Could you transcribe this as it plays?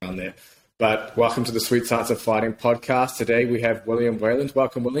down there. But welcome to the Sweet Science of Fighting podcast. Today we have William Wayland.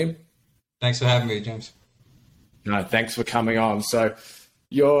 Welcome, William. Thanks for having me, James. No, thanks for coming on. So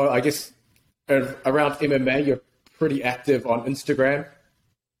you're, I guess, around MMA, you're pretty active on Instagram.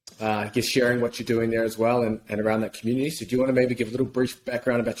 I guess sharing what you're doing there as well and around that community. So do you want to maybe give a little brief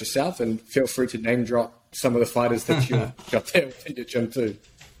background about yourself, and feel free to name drop some of the fighters that you've got there within your gym too?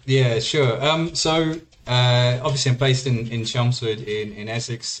 Yeah, sure. So obviously I'm based in Chelmsford in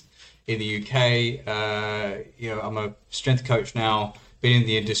Essex in the UK. I'm a strength coach now, been in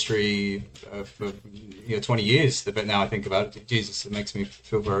the industry for 20 years, but now I think about it, Jesus, it makes me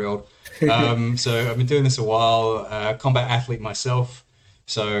feel very old. So I've been doing this a while, combat athlete myself.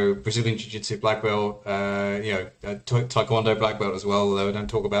 So Brazilian Jiu-Jitsu black belt, Taekwondo black belt as well, although I don't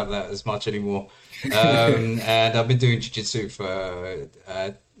talk about that as much anymore. And I've been doing Jiu-Jitsu for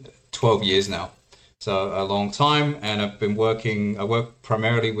 12 years now, so a long time. And I work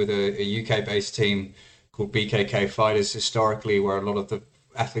primarily with a UK-based team called BKK Fighters historically, where a lot of the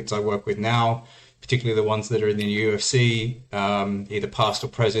athletes I work with now, particularly the ones that are in the UFC, either past or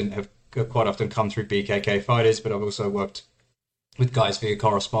present, have quite often come through BKK Fighters, but I've also worked with guys via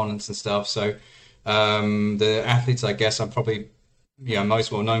correspondence and stuff. So the athletes I guess I'm probably most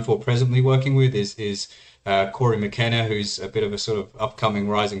well known for presently working with is Corey McKenna, who's a bit of a sort of upcoming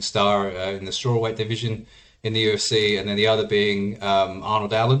rising star in the strawweight division in the UFC, and then the other being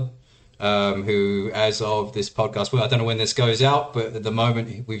Arnold Allen, who, as of this podcast, well, I don't know when this goes out, but at the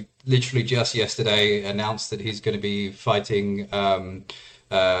moment we've literally just yesterday announced that he's going to be fighting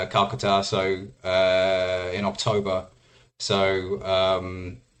Calcutta, so in October. So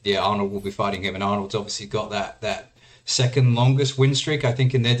Arnold will be fighting him, and Arnold's obviously got that second longest win streak, I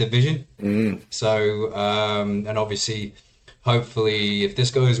think, in their division. So and obviously, hopefully, if this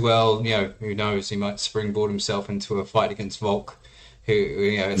goes well, who knows, he might springboard himself into a fight against Volk. Who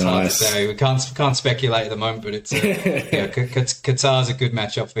it's hard to say. We can't speculate at the moment, but it's Qatar's a good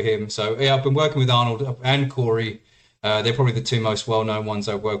matchup for him. So I've been working with Arnold and Corey. They're probably the two most well-known ones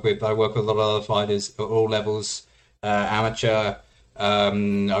I work with. But I work with a lot of other fighters at all levels. Amateur. I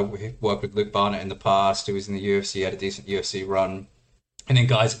worked with Luke Barnett in the past, who was in the UFC, had a decent UFC run. And then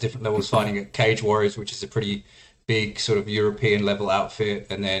guys at different levels fighting at Cage Warriors, which is a pretty big sort of European level outfit.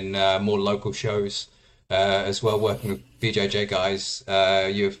 And then more local shows as well, working with BJJ guys,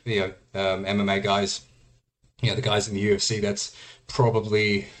 MMA guys. The guys in the UFC, that's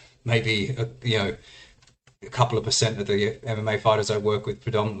probably maybe, a couple of percent of the MMA fighters I work with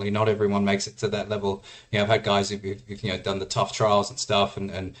predominantly. Not everyone makes it to that level. I've had guys who've done the tough trials and stuff,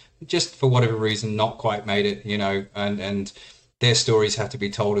 and just for whatever reason not quite made it. And their stories have to be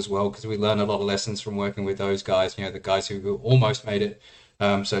told as well, because we learn a lot of lessons from working with those guys. The guys who almost made it,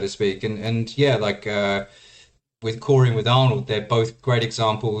 so to speak. With Corey and with Arnold, they're both great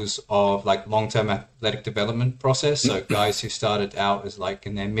examples of like long-term athletic development process. So guys who started out as like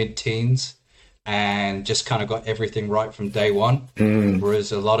in their mid-teens and just kind of got everything right from day one.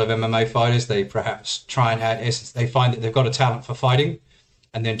 Whereas a lot of MMA fighters, they perhaps try and add essence. They find that they've got a talent for fighting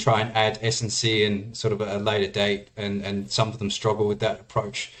and then try and add S&C in sort of a later date. And some of them struggle with that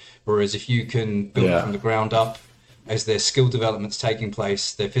approach. Whereas if you can build it from the ground up, as their skill development's taking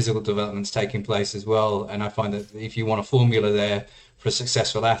place, their physical development's taking place as well. And I find that if you want a formula there for a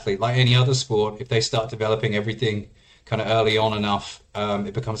successful athlete, like any other sport, if they start developing everything kind of early on enough,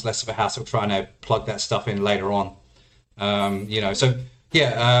 it becomes less of a hassle trying to plug that stuff in later on.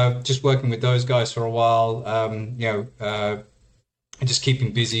 Just working with those guys for a while, and just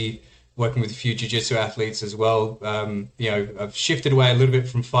keeping busy, working with a few jiu-jitsu athletes as well. I've shifted away a little bit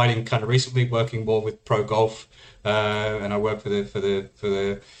from fighting kind of recently, working more with pro golf, and I work for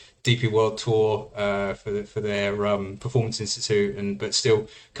the DP World Tour for their Performance Institute, but still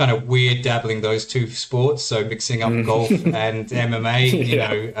kind of weird dabbling those two sports, so mixing up golf and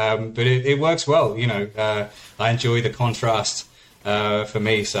MMA, but it works well. I enjoy the contrast for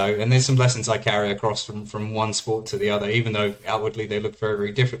me. So, and there's some lessons I carry across from one sport to the other, even though outwardly they look very,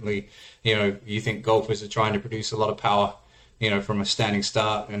 very differently. You think golfers are trying to produce a lot of power, from a standing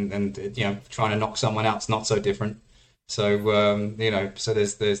start, and trying to knock someone out's not so different. So, so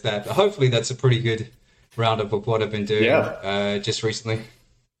there's that. Hopefully that's a pretty good roundup of what I've been doing just recently.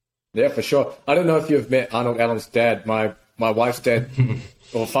 Yeah, for sure. I don't know if you've met Arnold Allen's dad. My wife's dad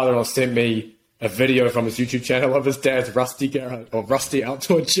or father-in-law sent me a video from his YouTube channel of his dad's rusty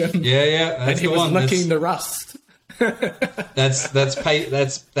outdoor gym. Yeah, and he was licking the rust. that's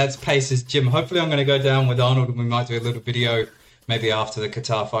Pace's gym. Hopefully I'm going to go down with Arnold and we might do a little video maybe after the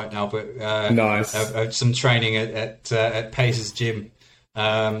Qatar fight now, but nice. Some training at Pace's gym.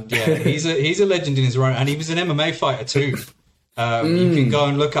 He's a legend in his own, and he was an MMA fighter too. You can go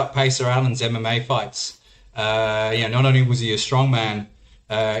and look up Pacer Allen's MMA fights. Not only was he a strongman,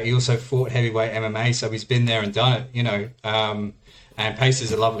 he also fought heavyweight MMA, so he's been there and done it, and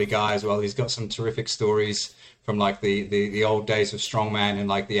Pacer's a lovely guy as well. He's got some terrific stories from like the old days of strongman in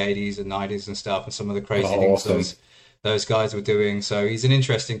like the 80s and 90s and stuff, and some of the crazy things those guys were doing. So he's an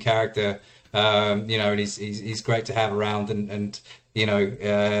interesting character, and he's great to have around, and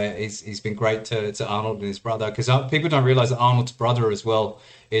he's been great to Arnold and his brother, because people don't realize that Arnold's brother as well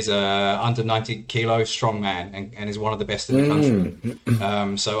is a under 90 kilo strongman and is one of the best in the country.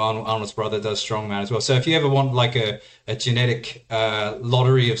 So Arnold's brother does strongman as well. So if you ever want like a genetic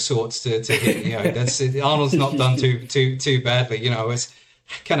lottery of sorts to hit, that's Arnold's not done too badly. It's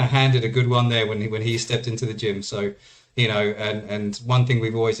kind of handed a good one there when he stepped into the gym. So and one thing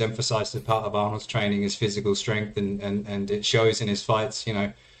we've always emphasized as part of Arnold's training is physical strength, and it shows in his fights.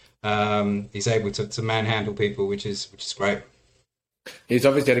 He's able to manhandle people, which is great. He's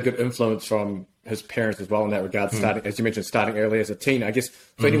obviously had a good influence from his parents as well in that regard, starting, as you mentioned, starting early as a teen. I guess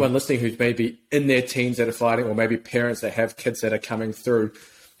for anyone listening who's maybe in their teens that are fighting, or maybe parents that have kids that are coming through,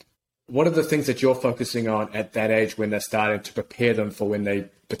 what are the things that you're focusing on at that age when they're starting to prepare them for when they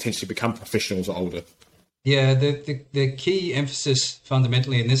potentially become professionals or older? Yeah, the key emphasis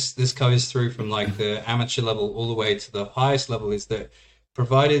fundamentally, and this goes through from like the amateur level all the way to the highest level, is that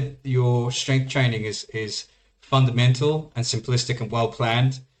provided your strength training is fundamental and simplistic and well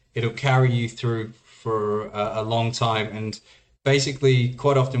planned, it'll carry you through for a long time. And basically,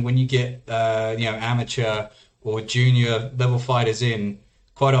 quite often when you get amateur or junior level fighters in,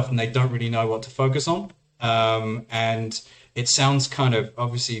 quite often they don't really know what to focus on, and it sounds kind of,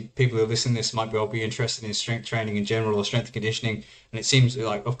 obviously people who listen to this might well be interested in strength training in general or strength and conditioning, and it seems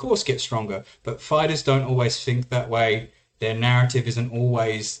like, of course, get stronger, but fighters don't always think that way. Their narrative isn't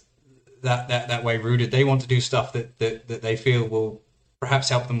always that way rooted. They want to do stuff that they feel will perhaps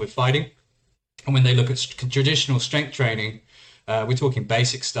help them with fighting. And when they look at traditional strength training, we're talking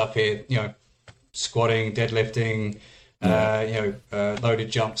basic stuff here, squatting, deadlifting, loaded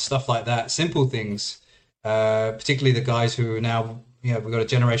jumps, stuff like that, simple things. Particularly the guys who are now, we've got a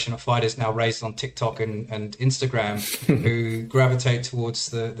generation of fighters now raised on TikTok and Instagram who gravitate towards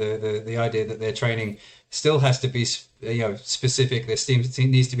the idea that their training still has to be specific. There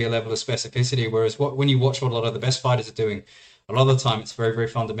needs to be a level of specificity, whereas when you watch what a lot of the best fighters are doing, a lot of the time it's very, very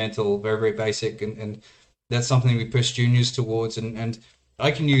fundamental, very, very basic, and that's something we push juniors towards. And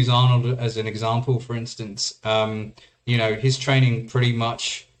I can use Arnold as an example, for instance. His training pretty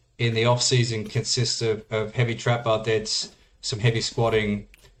much in the off season consists of heavy trap bar deads, some heavy squatting.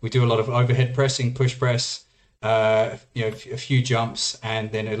 We do a lot of overhead pressing, push press, a few jumps,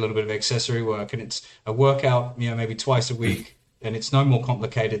 and then a little bit of accessory work. And it's a workout, maybe twice a week, and it's no more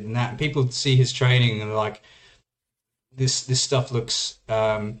complicated than that. And people see his training and they're like, this stuff looks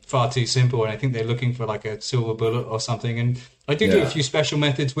far too simple, and I think they're looking for like a silver bullet or something. And I do a few special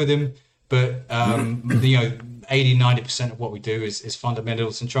methods with him, but 80-90% of what we do is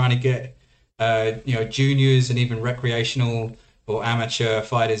fundamentals, and trying to get juniors and even recreational or amateur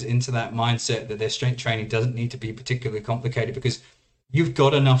fighters into that mindset that their strength training doesn't need to be particularly complicated, because you've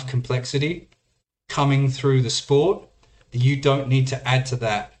got enough complexity coming through the sport that you don't need to add to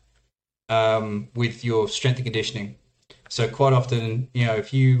that with your strength and conditioning. So quite often,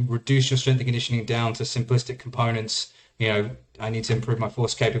 if you reduce your strength and conditioning down to simplistic components, I need to improve my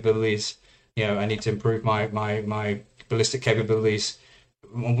force capabilities, I need to improve my ballistic capabilities,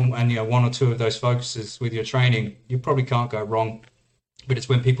 and one or two of those focuses with your training, you probably can't go wrong. But it's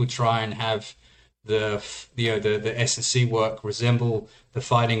when people try and have the S&C work resemble the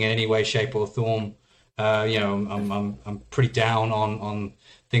fighting in any way, shape, or form. I'm pretty down on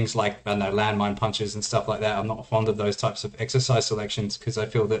things like, I don't know, landmine punches and stuff like that. I'm not fond of those types of exercise selections, because I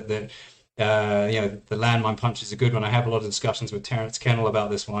feel that the landmine punch is a good one. I have a lot of discussions with Terence Kennel about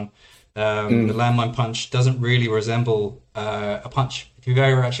this one. The landmine punch doesn't really resemble a punch. If you've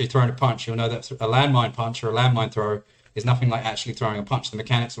ever actually thrown a punch, you'll know that a landmine punch or a landmine throw is nothing like actually throwing a punch. The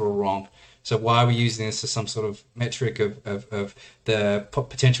mechanics are all wrong. So why are we using this as some sort of metric of the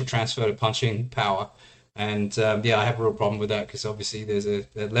potential transfer to punching power? And I have a real problem with that, because obviously there's a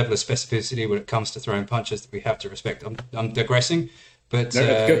level of specificity when it comes to throwing punches that we have to respect. I'm digressing, but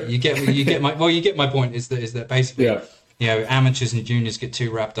you get my point. Is that basically amateurs and juniors get too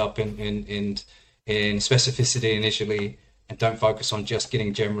wrapped up in specificity initially, and don't focus on just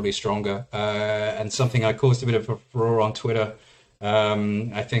getting generally stronger. And something I caused a bit of a furore on Twitter.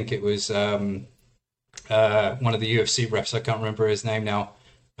 I think it was one of the UFC refs. I can't remember his name now.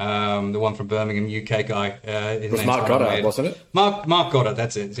 The one from Birmingham, UK guy. It was Mark Goddard, wasn't it? Mark Goddard,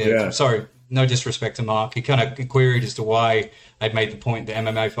 that's it. Yeah. Sorry, no disrespect to Mark, he kind of queried as to why I'd made the point that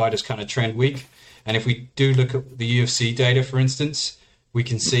MMA fighters kind of trend weak. And if we do look at the UFC data, for instance, we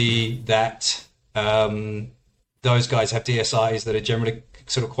can see that those guys have DSIs that are generally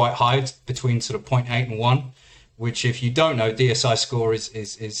sort of quite high, between sort of 0.8 and 1, which, if you don't know, DSI score is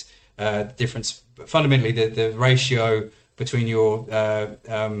the difference. But fundamentally, the ratio between your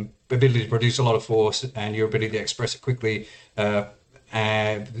ability to produce a lot of force and your ability to express it quickly,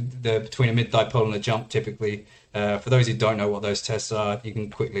 between a mid-thigh pull and a jump, typically. For those who don't know what those tests are, you can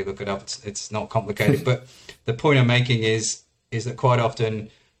quickly look it up. It's not complicated. But the point I'm making is that quite often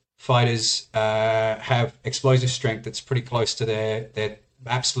fighters have explosive strength that's pretty close to their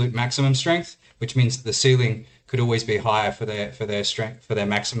absolute maximum strength, which means that the ceiling could always be higher for their strength, for their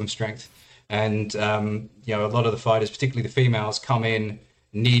maximum strength. And a lot of the fighters, particularly the females, come in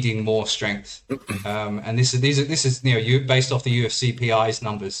needing more strength. And this is based off the UFC PI's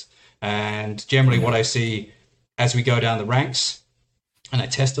numbers. And generally, what I see as we go down the ranks, and I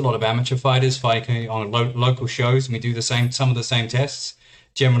test a lot of amateur fighters fighting on local shows, and we do some of the same tests.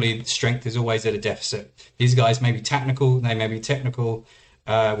 Generally, strength is always at a deficit. These guys may be technical, they may be technical,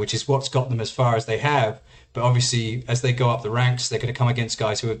 which is what's got them as far as they have. But obviously, as they go up the ranks, they're going to come against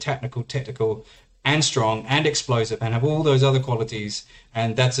guys who are technical, and strong, and explosive, and have all those other qualities.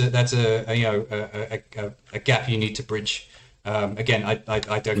 And that's a gap you need to bridge. Again,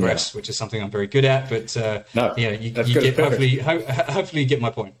 I digress, which is something I'm very good at. But hopefully you get my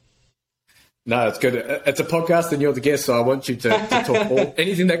point. No, it's good. It's a podcast, and you're the guest, so I want you to talk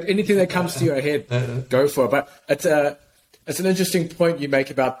anything that comes to your head, go for it. But it's an interesting point you make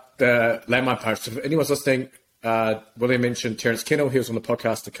about the landmine punch. So if anyone's listening, William mentioned Terence Kennel. He was on the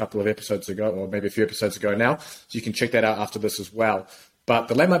podcast a couple of episodes ago, or maybe a few episodes ago now. So you can check that out after this as well. But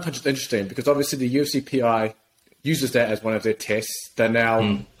the landmine punch is interesting because obviously the UFC PI uses that as one of their tests. They're now,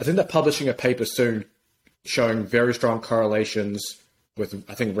 I think they're publishing a paper soon showing very strong correlations with,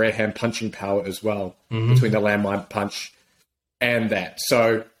 I think, rear hand punching power as well, between the landmine punch and that.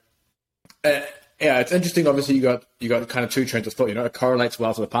 So, it's interesting. Obviously, you got kind of two trains of thought. It correlates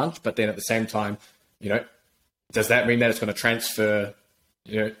well to the punch, but then at the same time, does that mean that it's going to transfer,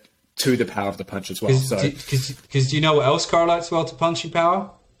 to the power of the punch as well? Because do you know what else correlates well to punching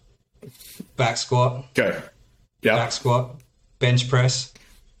power? Back squat. Go. Yeah. Back squat. Bench press.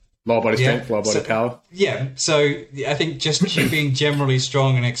 Lower body strength, lower body power. Yeah. So I think just being generally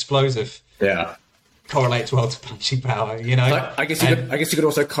strong and explosive. Yeah. Correlates well to punching power. I guess you could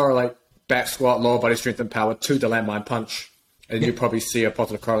also correlate back squat, lower body strength and power to the landmine punch. And you probably see a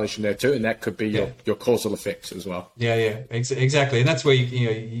positive correlation there too, and that could be your causal effects as well. Exactly, and that's where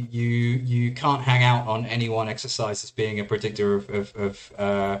you can't hang out on any one exercise as being a predictor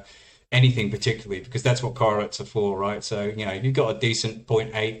of anything particularly, because that's what correlates are for, right? So if you've got a decent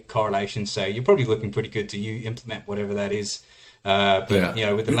 0.8 correlation, say, you're probably looking pretty good to implement whatever that is. With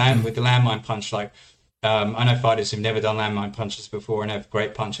the landmine punch, like. I know fighters who've never done landmine punches before and have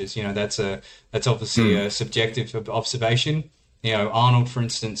great punches. That's obviously a subjective observation. Arnold, for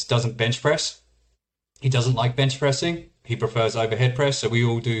instance, doesn't bench press. He doesn't like bench pressing. He prefers overhead press. So we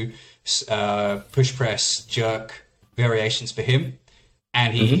all do push press, jerk variations for him,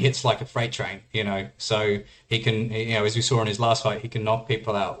 and he hits like a freight train. So he can, as we saw in his last fight, he can knock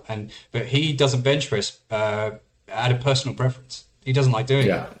people out. But he doesn't bench press out of personal preference. He doesn't like doing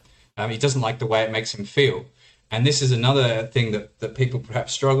it. He doesn't like the way it makes him feel. And this is another thing that people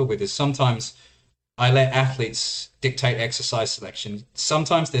perhaps struggle with, is sometimes I let athletes dictate exercise selection.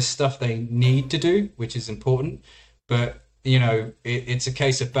 Sometimes there's stuff they need to do, which is important. But, it's a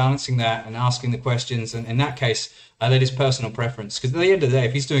case of balancing that and asking the questions. And in that case, I let his personal preference. Because at the end of the day,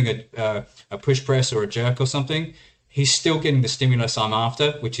 if he's doing a push press or a jerk or something, he's still getting the stimulus I'm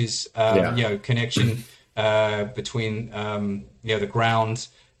after, which is, connection between, the ground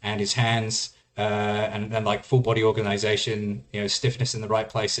and his hands, and like full body organization, stiffness in the right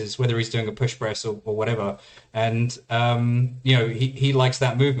places, whether he's doing a push press or whatever. And, he likes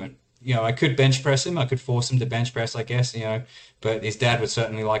that movement. I could bench press him. I could force him to bench press, I guess, but his dad would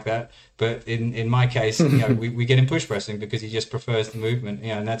certainly like that. But in my case, we get him push pressing because he just prefers the movement,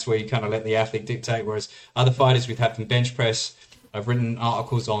 and that's where you kind of let the athlete dictate. Whereas other fighters, we've had them bench press. I've written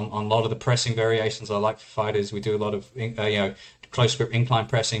articles on a lot of the pressing variations I like for fighters. We do a lot of, close grip incline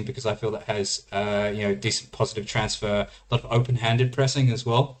pressing because I feel that has, decent positive transfer, a lot of open-handed pressing as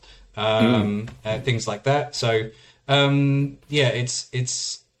well, things like that. So,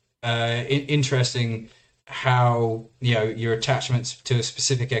 it's interesting how, your attachments to a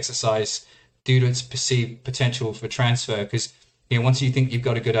specific exercise due to its perceived potential for transfer. Because, once you think you've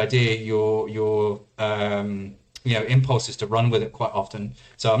got a good idea, your impulses to run with it quite often.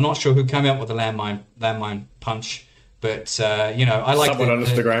 So I'm not sure who came up with the landmine punch, but I like someone on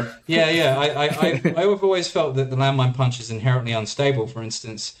Instagram. I've always felt that the landmine punch is inherently unstable. For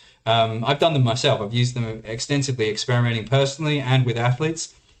instance, I've done them myself. I've used them extensively, experimenting personally and with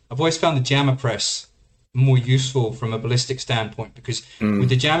athletes. I've always found the jammer press more useful from a ballistic standpoint, because with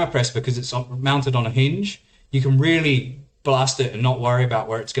the jammer press, because it's mounted on a hinge, you can really blast it and not worry about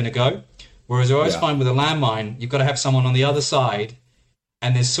where it's going to go. Whereas I always find with a landmine, you've got to have someone on the other side,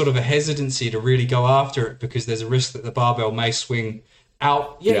 and there's sort of a hesitancy to really go after it because there's a risk that the barbell may swing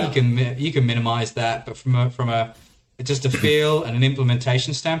out. You can minimize that, but from a just a feel and an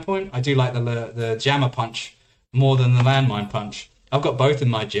implementation standpoint, I do like the jammer punch more than the landmine punch. I've got both in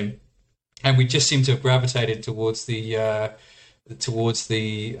my gym, and we just seem to have gravitated towards the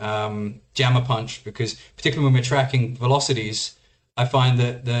jammer punch, because particularly when we're tracking velocities, I find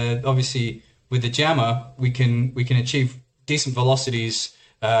that obviously with the jammer we can achieve decent velocities,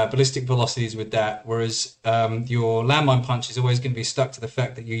 ballistic velocities with that, whereas your landmine punch is always going to be stuck to the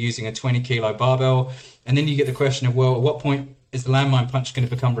fact that you're using a 20 kilo barbell, and then you get the question of, well, at what point is the landmine punch going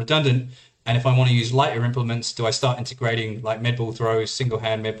to become redundant? And if I want to use lighter implements, do I start integrating like med ball throws, single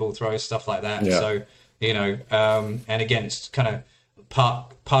hand med ball throws, stuff like that? So and again, it's kind of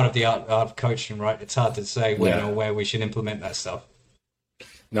part of the art of coaching, right? It's hard to say when or where we should implement that stuff.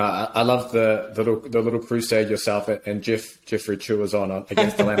 No, I love the little crusade yourself and Jeffrey Chu was on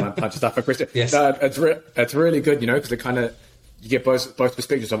against the landmine punch stuff. Yes. No, it's really good, because it kind of, you get both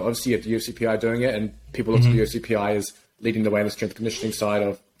perspectives of, obviously you have the UFCPI doing it, and people look at the UFCPI as leading the way in the strength conditioning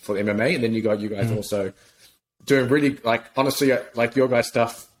side for MMA, and then you guys also doing really, like, honestly, like your guys'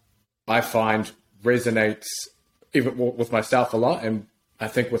 stuff, I find resonates even with myself a lot, and I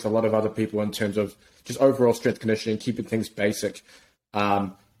think with a lot of other people in terms of just overall strength conditioning, keeping things basic,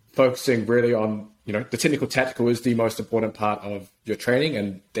 focusing really on, the technical tactical is the most important part of your training,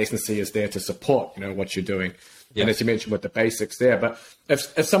 and decency is there to support, what you're doing. And as you mentioned with the basics there, but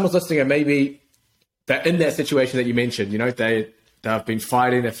if someone's listening and maybe they're in that situation that you mentioned, they've been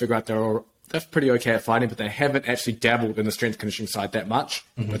fighting, they figure out they're pretty okay at fighting, but they haven't actually dabbled in the strength conditioning side that much,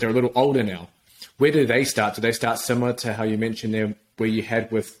 but they're a little older now. Where do they start? Do they start similar to how you mentioned there, where you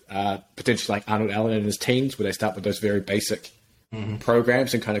had with potentially like Arnold Allen and his teams, where they start with those very basic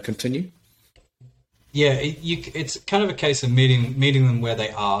programs and kind of continue? Yeah, it's kind of a case of meeting them where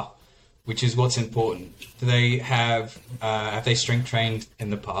they are, which is what's important. Do they have they strength trained in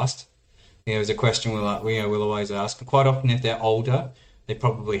the past? It's a question we'll always ask. And quite often, if they're older, they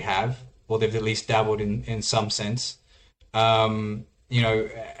probably have, or they've at least dabbled in some sense. And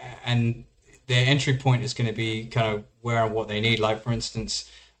their entry point is going to be kind of where and what they need. Like, for instance,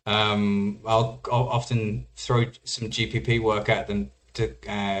 I'll often throw some GPP work at them to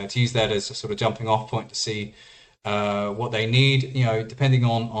use that as a sort of jumping off point to see what they need. Depending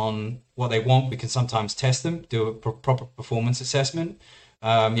on what they want, we can sometimes test them, do a proper performance assessment.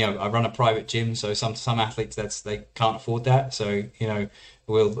 I run a private gym, so some athletes they can't afford that. So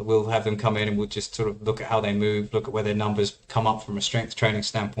we'll have them come in and we'll just sort of look at how they move, look at where their numbers come up from a strength training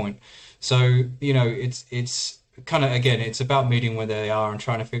standpoint. So it's kind of, again, it's about meeting where they are and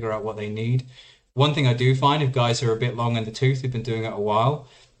trying to figure out what they need. One thing I do find, if guys are a bit long in the tooth, who've been doing it a while,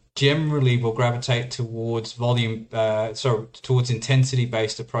 generally will gravitate towards towards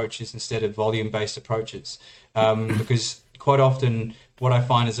intensity-based approaches instead of volume-based approaches, because quite often what I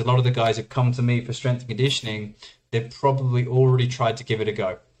find is a lot of the guys that come to me for strength and conditioning, they've probably already tried to give it a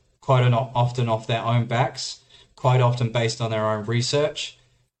go, quite often off their own backs, quite often based on their own research,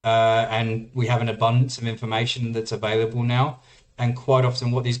 and we have an abundance of information that's available now. And quite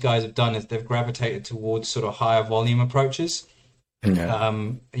often what these guys have done is they've gravitated towards sort of higher volume approaches. They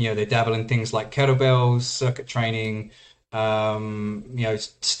dabble in things like kettlebells, circuit training,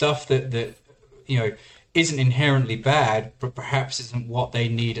 stuff that isn't inherently bad, but perhaps isn't what they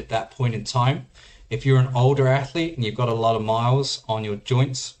need at that point in time. If you're an older athlete and you've got a lot of miles on your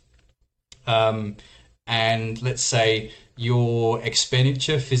joints, and let's say your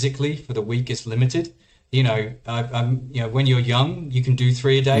expenditure physically for the week is limited, when you're young, you can do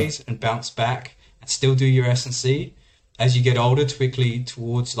 3 a days and bounce back and still do your S&C. As you get older, typically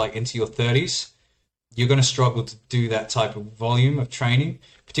towards like into your 30s, you're going to struggle to do that type of volume of training,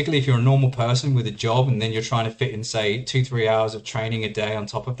 particularly if you're a normal person with a job and then you're trying to fit in, say, 2-3 hours of training a day on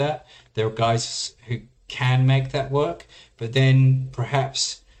top of that. There are guys who can make that work, but then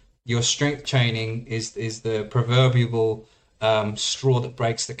perhaps your strength training is the proverbial straw that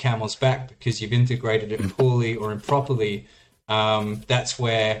breaks the camel's back because you've integrated it poorly or improperly. That's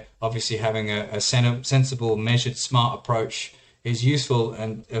where obviously having a sensible, measured, smart approach is useful.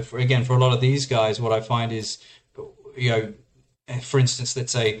 And for a lot of these guys, what I find is for instance,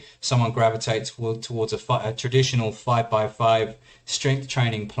 let's say someone gravitates towards a traditional 5x5 strength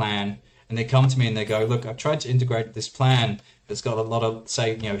training plan, and they come to me and they go, look, I've tried to integrate this plan that's got a lot of,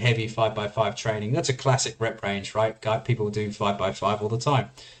 say, heavy 5x5 training. That's a classic rep range, right? People do 5x5 all the time.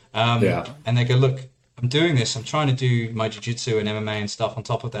 And they go, look, I'm doing this. I'm trying to do my jiu-jitsu and MMA and stuff on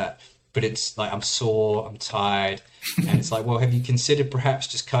top of that. But it's like, I'm sore, I'm tired. And it's like, well, have you considered perhaps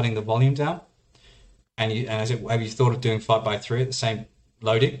just cutting the volume down? And have you thought of doing 5x3 at the same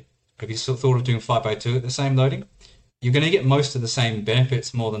loading? Have you thought of doing 5x2 at the same loading? You're going to get most of the same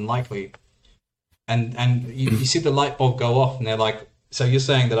benefits more than likely. And you see the light bulb go off, and they're like, so you're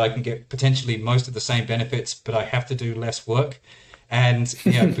saying that I can get potentially most of the same benefits, but I have to do less work? And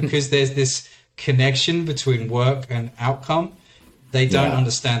because there's this connection between work and outcome, they don't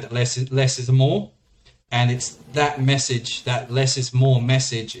understand that less is more. And it's that message, that less is more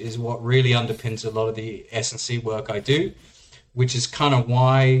message, is what really underpins a lot of the S&C work I do, which is kind of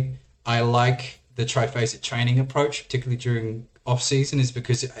why I like the Triphasic training approach, particularly during off season, is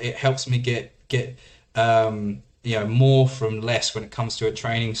because it helps me get more from less when it comes to a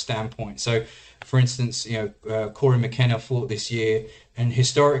training standpoint. So, for instance, Corey McKenna fought this year, and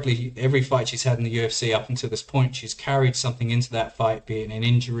historically, every fight she's had in the UFC up until this point, she's carried something into that fight, be it an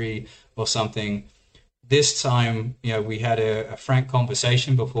injury or something. This time, we had a frank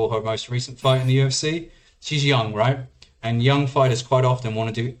conversation before her most recent fight in the UFC. She's young, right? And young fighters quite often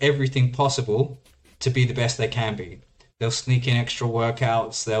want to do everything possible to be the best they can be. They'll sneak in extra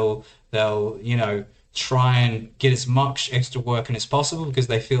workouts. They'll try and get as much extra work in as possible because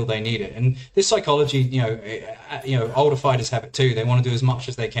they feel they need it. And this psychology, older fighters have it too. They want to do as much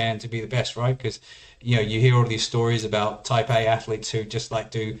as they can to be the best, right? Because, you hear all these stories about type A athletes who just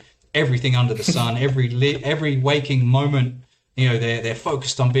like do everything under the sun, every waking moment, they're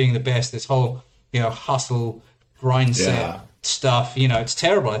focused on being the best. This whole, hustle, grind set stuff, it's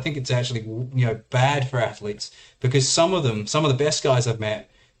terrible. I think it's actually, bad for athletes, because some of the best guys I've met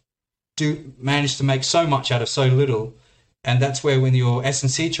do manage to make so much out of so little. And that's where, when you're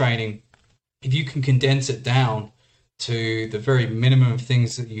S&C training, if you can condense it down to the very minimum of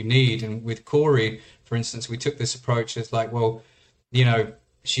things that you need. And with Corey, for instance, we took this approach. It's like, well,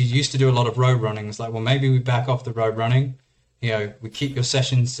 she used to do a lot of road running. It's like, well, maybe we back off the road running. We keep your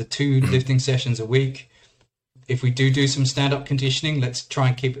sessions to 2 lifting sessions a week. If we do some stand-up conditioning, let's try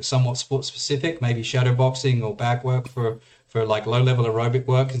and keep it somewhat sport specific, maybe shadow boxing or bag work for like low-level aerobic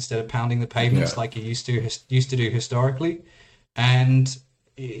work instead of pounding the pavements like you used to do historically. And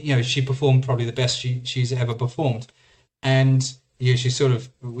she performed probably the best she's ever performed. And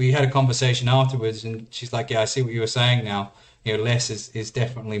we had a conversation afterwards, and she's like, I see what you were saying now. Less is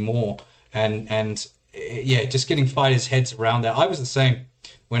definitely more. And just getting fighters' heads around that. I was the same.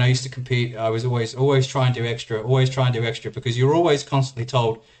 When I used to compete, I was always trying to do extra, because you're always constantly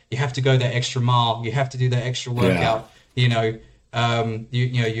told you have to go that extra mile, you have to do that extra workout. You're a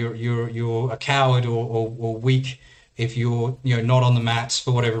coward or weak if you're not on the mats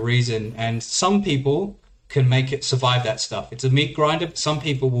for whatever reason. And some people can survive that stuff. It's a meat grinder, but some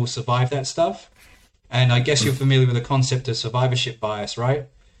people will survive that stuff. And I guess you're familiar with the concept of survivorship bias, right?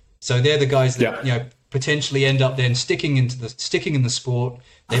 So they're the guys that potentially end up then sticking in the sport.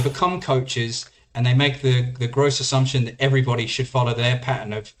 They become coaches, and they make the gross assumption that everybody should follow their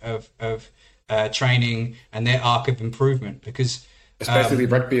pattern of training and their arc of improvement. Because it's basically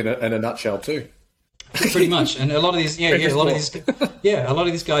rugby in a nutshell too. Pretty much. And a lot of these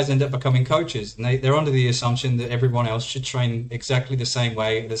guys end up becoming coaches, and they're under the assumption that everyone else should train exactly the same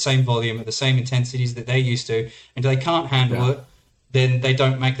way, the same volume, at the same intensities that they used to. And if they can't handle it, then they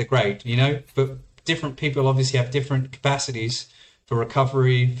don't make the grade, But different people obviously have different capacities for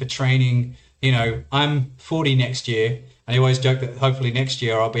recovery, for training. I'm 40 next year, and I always joke that hopefully next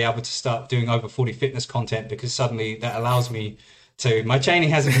year I'll be able to start doing over 40 fitness content, because suddenly that allows me to. My training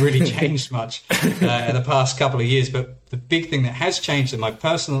hasn't really changed much in the past couple of years, but the big thing that has changed in my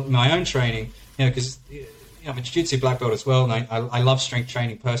own training, because I'm a jiu-jitsu black belt as well, and I love strength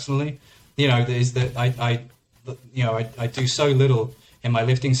training personally. Is that I do so little in my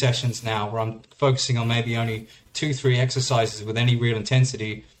lifting sessions now, where I'm focusing on maybe only 2-3 exercises with any real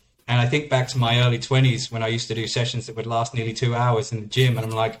intensity. And I think back to my early 20s when I used to do sessions that would last nearly 2 hours in the gym, and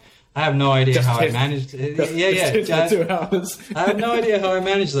I'm like, I have no idea how I managed. 2 hours. I have no idea how I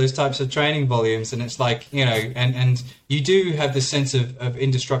manage those types of training volumes. And it's like, and you do have this sense of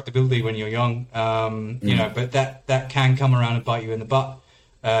indestructibility when you're young, but that can come around and bite you in the butt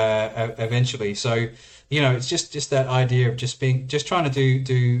eventually. So, it's just that idea of just trying to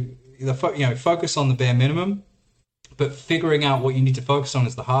do focus on the bare minimum, but figuring out what you need to focus on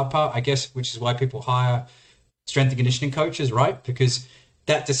is the hard part, I guess, which is why people hire strength and conditioning coaches, right? Because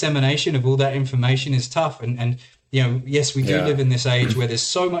that dissemination of all that information is tough. And yes, we do live in this age where there's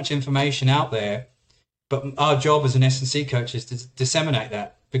so much information out there, but our job as an S&C coach is to disseminate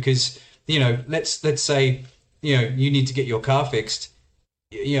that. Because, let's say, you need to get your car fixed,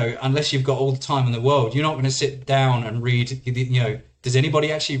 unless you've got all the time in the world, you're not going to sit down and read, does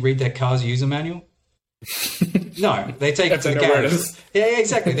anybody actually read their car's user manual? No, they take it to the garage. Yeah,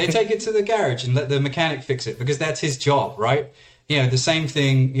 exactly. They take it to the garage and let the mechanic fix it because that's his job, right? The same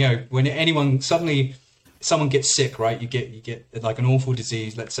thing, when someone gets sick, right? You get like an awful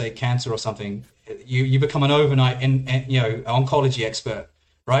disease, let's say cancer or something. You become an overnight oncology expert,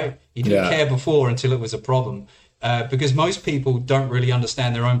 right? You didn't care before until it was a problem. Because most people don't really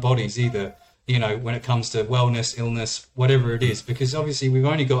understand their own bodies either, when it comes to wellness, illness, whatever it is, because obviously we've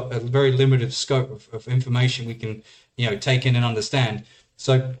only got a very limited scope of information we can, take in and understand.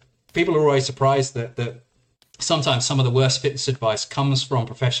 So people are always surprised that sometimes some of the worst fitness advice comes from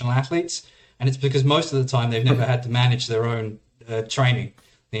professional athletes, and it's because most of the time they've never had to manage their own training.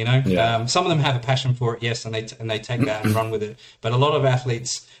 Some of them have a passion for it, yes, and they take that and run with it. But a lot of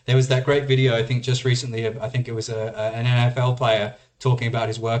athletes, there was that great video I think just recently. I think it was an NFL player talking about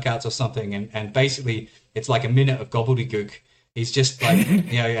his workouts or something, and basically it's like a minute of gobbledygook. He's just like,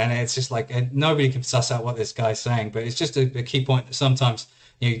 and it's just like nobody can suss out what this guy's saying. But it's just a key point that sometimes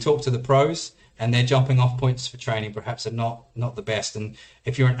you talk to the pros and their jumping off points for training perhaps are not the best. And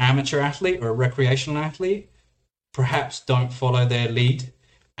if you're an amateur athlete or a recreational athlete, perhaps don't follow their lead.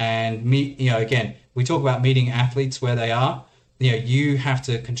 And again, we talk about meeting athletes where they are. You have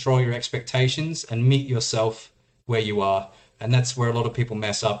to control your expectations and meet yourself where you are. And that's where a lot of people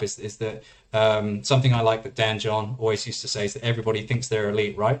mess up is that something I like that Dan John always used to say is that everybody thinks they're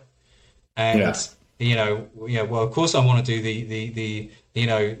elite, right? And, well, of course I want to do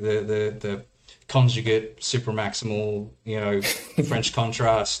the conjugate super maximal, French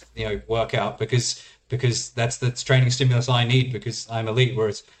contrast, workout because that's the training stimulus I need because I'm elite.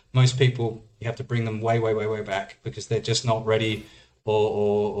 Whereas most people, you have to bring them way, way, way, way back because they're just not ready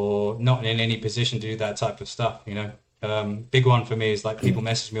or not in any position to do that type of stuff, Big one for me is like people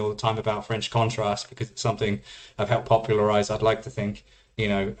message me all the time about French contrast because it's something I've helped popularize. I'd like to think,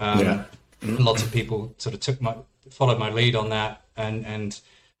 lots of people sort of followed my lead on that. And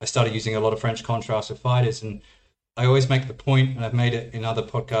I started using a lot of French contrast with fighters. And I always make the point, and I've made it in other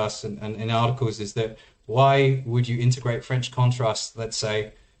podcasts and in articles, is that why would you integrate French contrast, let's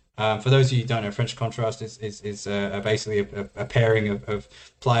say, for those of you who don't know, French contrast is basically a pairing of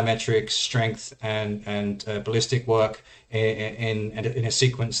plyometric strength and ballistic work in a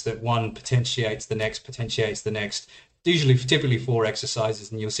sequence that one potentiates the next. Typically 4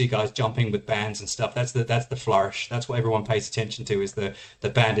 exercises, and you'll see guys jumping with bands and stuff. That's the flourish. That's what everyone pays attention to is the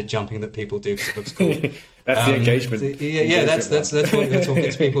banded jumping that people do because it looks cool. That's the engagement. That's what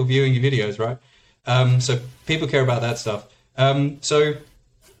gets people viewing your videos, right? So people care about that stuff. So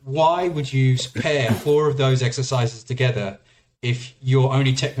why would you pair 4 of those exercises together if you're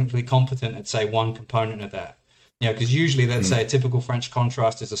only technically competent at, say, one component of that? Because usually, let's say a typical French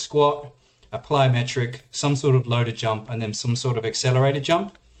contrast is a squat, a plyometric, some sort of loaded jump, and then some sort of accelerated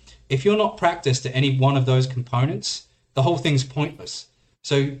jump. If you're not practiced at any one of those components, the whole thing's pointless.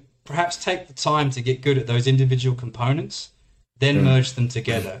 So perhaps take the time to get good at those individual components, then merge them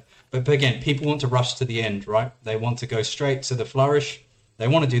together. But again, people want to rush to the end, right? They want to go straight to the flourish. They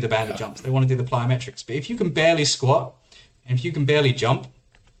want to do the banded jumps. They want to do the plyometrics. But if you can barely squat and if you can barely jump,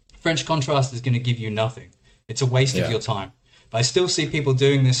 French contrast is going to give you nothing. It's a waste of your time. But I still see people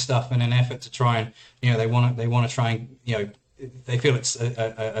doing this stuff in an effort to try and, they want to try and, they feel it's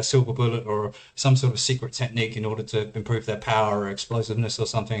a silver bullet or some sort of secret technique in order to improve their power or explosiveness or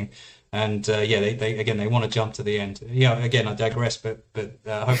something. And they want to jump to the end. Again, I digress, but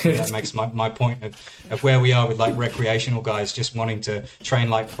hopefully that makes my point of where we are with like recreational guys just wanting to train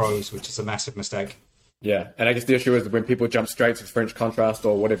like pros, which is a massive mistake. Yeah, and I guess the issue is when people jump straight to French contrast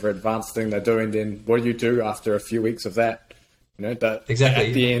or whatever advanced thing they're doing, then what do you do after a few weeks of that? Exactly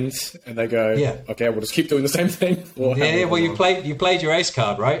at the end, and they go, okay, we'll just keep doing the same thing. Well, you played your ace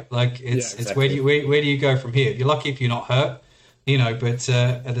card, right? Like it's where do you go from here? You're lucky if you're not hurt, but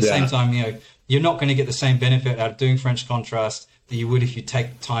at the same time, you're not going to get the same benefit out of doing French contrast that you would if you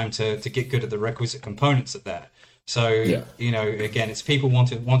take time to get good at the requisite components of that. So again, it's people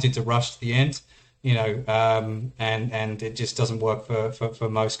wanting to rush to the end. And it just doesn't work for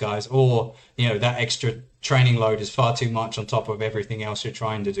most guys, or that extra training load is far too much on top of everything else you're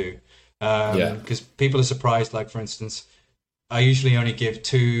trying to do. Because people are surprised. Like for instance, I usually only give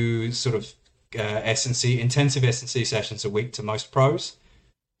 2 sort of intensive S&C sessions a week to most pros,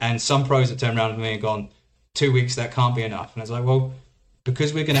 and some pros have turned around to me and gone, 2 weeks, that can't be enough. And it's like, well,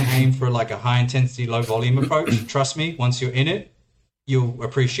 because we're going to aim for like a high intensity, low volume approach, trust me, once you're in it, you'll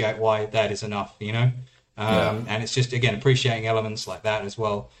appreciate why that is enough, you know? And it's just, again, appreciating elements like that as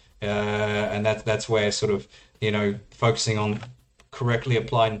well. And that's where sort of, you know, focusing on correctly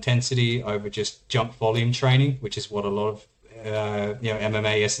applied intensity over just jump volume training, which is what a lot of, you know,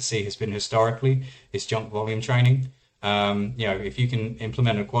 MMA, SSC has been historically, is jump volume training. You know, if you can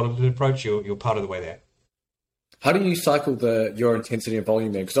implement a qualitative approach, you're part of the way there. How do you cycle your intensity and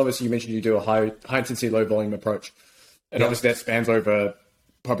volume then? Because obviously you mentioned you do a high intensity, low volume approach, and obviously that spans over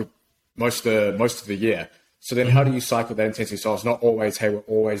probably most of the year. So then, how do you cycle that intensity? So it's not always, hey, we're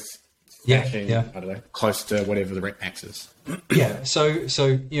always stashing, I don't know, close to whatever the rep max is.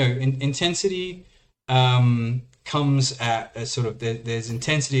 So you know, intensity comes at a sort of there's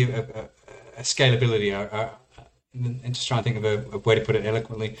intensity of a scalability. And just trying to think of a way to put it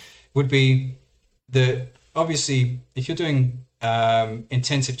eloquently, would be that obviously if you're doing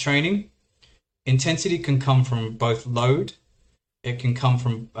intensive training, intensity can come from both load, it can come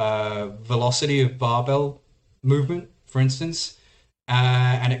from velocity of barbell movement, for instance,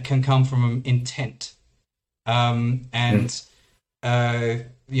 and it can come from intent. You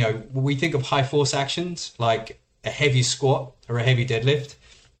know, when we think of high force actions like a heavy squat or a heavy deadlift,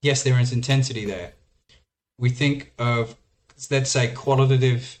 yes, there is intensity there. We think of, let's say,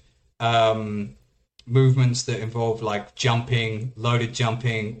 qualitative movements that involve like jumping, loaded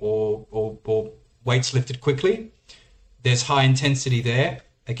jumping, or weights lifted quickly. There's high intensity there.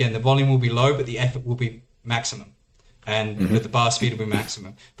 Again, the volume will be low, but the effort will be maximum. And the bar speed will be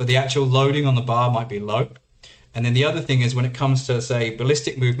maximum. But the actual loading on the bar might be low. And then the other thing is when it comes to, say,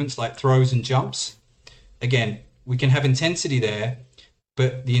 ballistic movements like throws and jumps, again, we can have intensity there,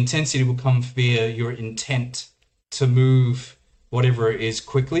 but the intensity will come via your intent to move whatever it is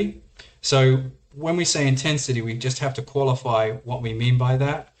quickly. So when we say intensity, we just have to qualify what we mean by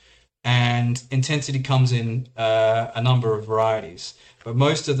that. And intensity comes in a number of varieties. But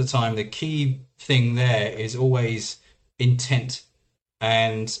most of the time, the key thing there is always intent.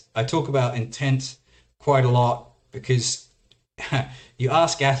 And I talk about intent quite a lot because you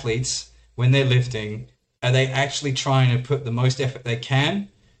ask athletes when they're lifting, are they actually trying to put the most effort they can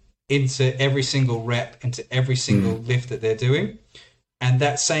into every single rep, into every single lift that they're doing? And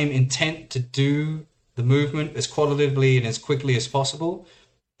that same intent to do the movement as qualitatively and as quickly as possible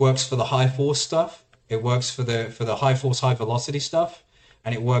works for the high force stuff. It works for the high force, high velocity stuff,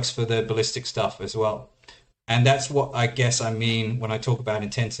 and it works for the ballistic stuff as well. And that's what I guess I mean when I talk about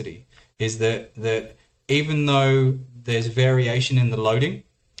intensity, is that even though there's variation in the loading,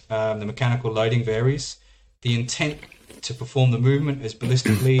 the mechanical loading varies, the intent to perform the movement as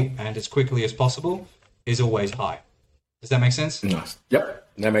ballistically and as quickly as possible is always high. Does that make sense? Nice. Yep,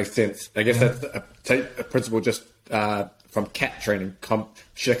 that makes sense. I guess that's a principle just from CAT training. I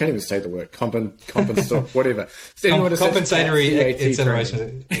can't even say the word. Compensatory, whatever. Compensatory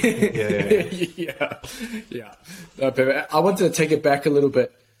acceleration. Yeah. I wanted to take it back a little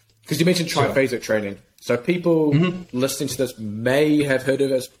bit because you mentioned triphasic training. So people listening to this may have heard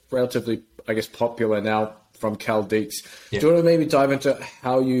of it as relatively, I guess, popular now from Cal Dietz. Yeah. Do you want to maybe dive into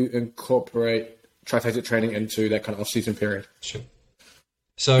how you incorporate triphasic training into that kind of off-season period? Sure.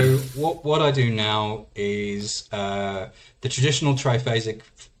 So what I do now is the traditional triphasic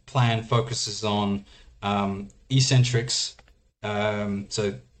plan focuses on eccentrics,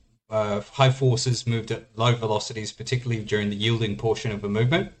 so high forces moved at low velocities, particularly during the yielding portion of a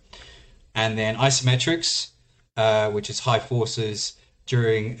movement, and then isometrics, which is high forces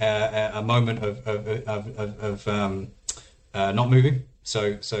during a moment of not moving,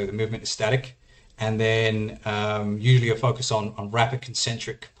 so the movement is static. And then usually a focus on rapid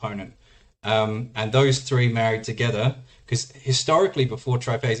concentric component. And those three married together, because historically before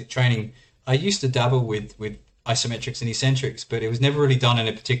triphasic training, I used to dabble with isometrics and eccentrics, but it was never really done in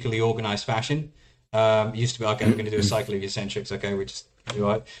a particularly organized fashion. It used to be, okay, I'm going to do a cycle of eccentrics. Okay, we just do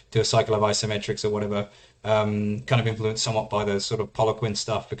a cycle of isometrics or whatever. Kind of influenced somewhat by the sort of Poliquin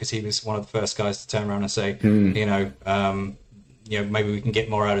stuff, because he was one of the first guys to turn around and say, maybe we can get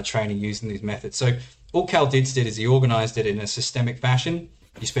more out of training using these methods. So all Cal Dietz did is he organized it in a systemic fashion.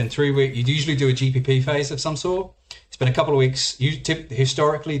 You spend 3 weeks, you'd usually do a GPP phase of some sort. Spend a couple of weeks.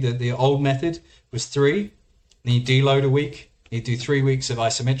 Historically, the old method was 3. Then you deload a week. You do 3 weeks of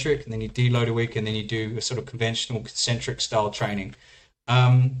isometric, and then you deload a week, and then you do a sort of conventional concentric style training.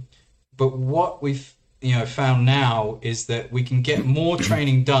 But what we've found now is that we can get more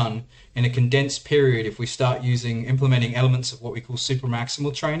training done in a condensed period if we start implementing elements of what we call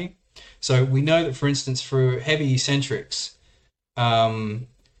supramaximal training. So we know that, for instance, for heavy eccentrics,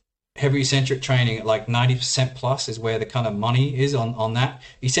 heavy eccentric training at like 90% plus is where the kind of money is on that.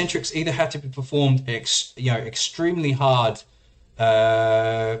 Eccentrics either have to be performed extremely hard,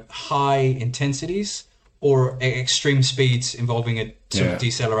 high intensities, or at extreme speeds involving a sort of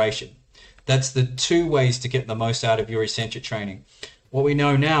deceleration. That's the two ways to get the most out of your eccentric training. What we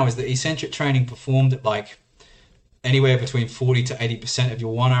know now is that eccentric training performed at like anywhere between 40 to 80% of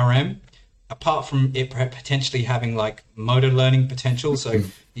your 1RM, apart from it potentially having like motor learning potential. So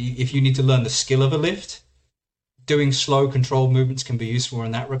if you need to learn the skill of a lift, doing slow controlled movements can be useful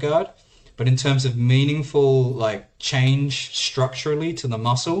in that regard. But in terms of meaningful like change structurally to the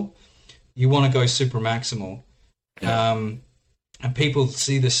muscle, you want to go super maximal. And people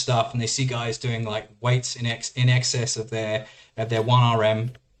see this stuff and they see guys doing like weights in excess of their 1RM,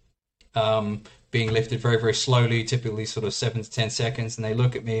 being lifted very, very slowly, typically sort of 7 to 10 seconds. And they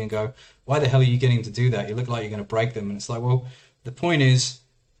look at me and go, why the hell are you getting to do that? You look like you're going to break them. And it's like, well, the point is,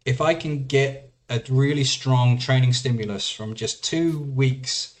 if I can get a really strong training stimulus from just 2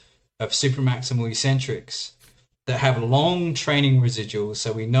 weeks of supermaximal eccentrics that have long training residuals,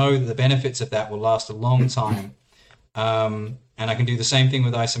 so we know that the benefits of that will last a long time. And I can do the same thing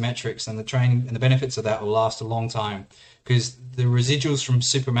with isometrics, and the training and the benefits of that will last a long time, because the residuals from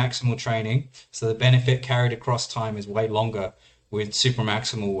supermaximal training, so the benefit carried across time, is way longer with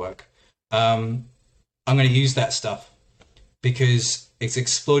supermaximal work. I'm going to use that stuff because it's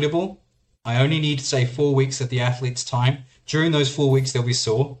exploitable. I only need, say, 4 weeks of the athlete's time. During those 4 weeks, they'll be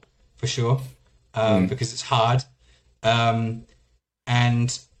sore for sure, because it's hard. And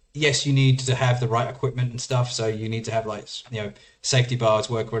yes, you need to have the right equipment and stuff. So you need to have safety bars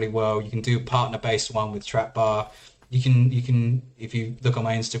work really well. You can do a partner-based one with trap bar. You can if you look on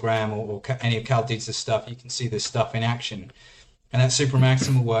my Instagram or any of Cal Dietz's stuff, you can see this stuff in action. And that super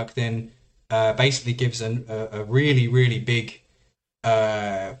maximal work then basically gives a really, really big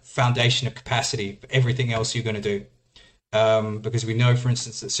foundation of capacity for everything else you're going to do. Because we know, for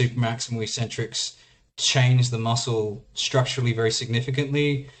instance, that super maximal eccentrics change the muscle structurally very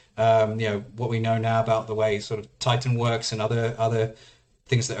significantly. What we know now about the way sort of Titan works and other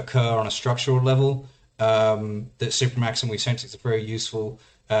things that occur on a structural level, that supramaximal eccentrics are very useful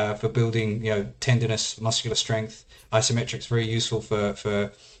for building, tendinous, muscular strength. Isometrics very useful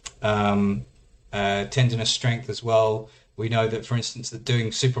for tendinous strength as well. We know that, for instance, that doing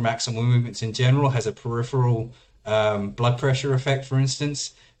supramaximal movements in general has a peripheral blood pressure effect, for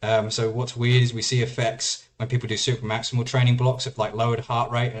instance. So what's weird is we see effects when people do super maximal training blocks of like lowered heart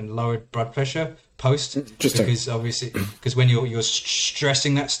rate and lowered blood pressure post, because when you're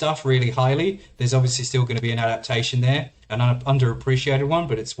stressing that stuff really highly, there's obviously still going to be an adaptation there, an underappreciated one,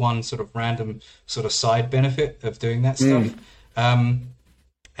 but it's one sort of random sort of side benefit of doing that stuff. And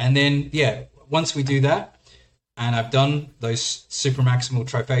then once we do that, and I've done those super maximal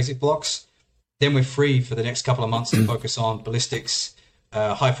triphasic blocks, then we're free for the next couple of months to focus on ballistics,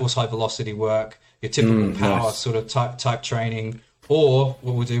 high force, high velocity work, your typical power sort of type training. Or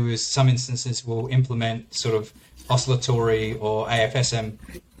what we'll do is some instances we'll implement sort of oscillatory or AFSM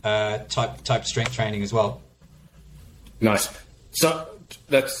type strength training as well. Nice. So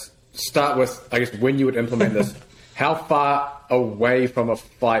let's start with, I guess, when you would implement this. How far away from a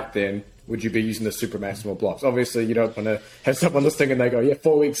fight then would you be using the super maximal blocks? Obviously, you don't want to have someone listening and they go,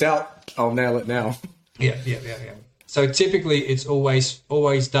 4 weeks out, I'll nail it now. Yeah. So typically it's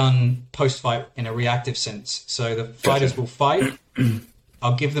always done post-fight in a reactive sense. So the fighters will fight.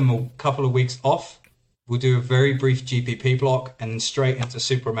 I'll give them a couple of weeks off. We'll do a very brief GPP block and then straight into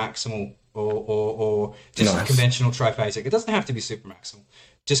super maximal or just conventional triphasic. It doesn't have to be super maximal.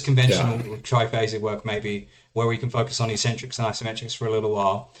 Just conventional triphasic work maybe, where we can focus on eccentrics and isometrics for a little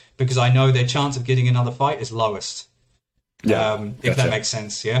while, because I know their chance of getting another fight is lowest. If that makes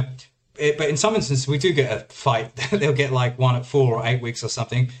sense, but in some instances, we do get a fight. They'll get like one at 4 or 8 weeks or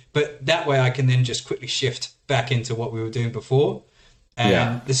something. But that way I can then just quickly shift back into what we were doing before.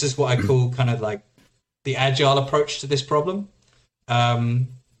 And this is what I call kind of like the agile approach to this problem.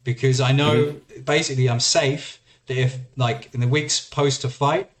 Because I know basically I'm safe that if like in the weeks post a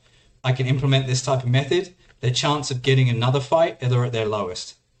fight, I can implement this type of method, their chance of getting another fight, they're at their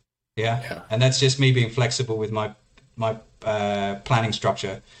lowest. And that's just me being flexible with my planning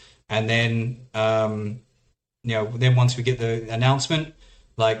structure. And then, then once we get the announcement,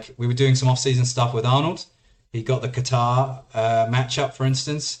 like we were doing some off-season stuff with Arnold. He got the Qatar matchup, for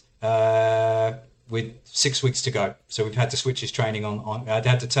instance, with 6 weeks to go. So we've had to switch his training on. I'd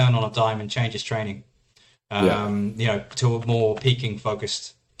had to turn on a dime and change his training, to a more peaking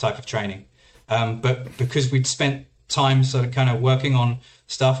focused type of training. But because we'd spent time sort of kind of working on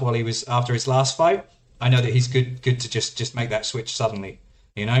stuff while he was after his last fight, I know that he's good to just make that switch suddenly.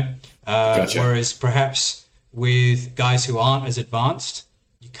 you know. Gotcha. Whereas perhaps with guys who aren't as advanced,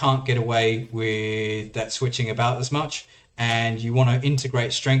 you can't get away with that switching about as much, and you want to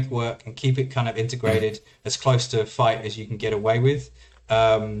integrate strength work and keep it kind of integrated as close to a fight as you can get away with.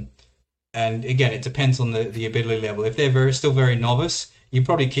 And again, it depends on the ability level. If they're still very novice, you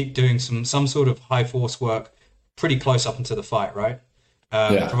probably keep doing some sort of high force work pretty close up into the fight, right?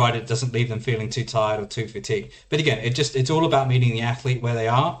 Provided it doesn't leave them feeling too tired or too fatigued. But again, it's all about meeting the athlete where they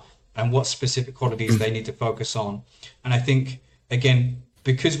are and what specific qualities they need to focus on. And I think, again,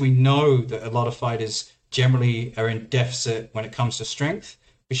 because we know that a lot of fighters generally are in deficit when it comes to strength,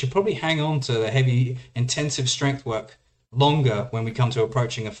 we should probably hang on to the heavy, intensive strength work longer when we come to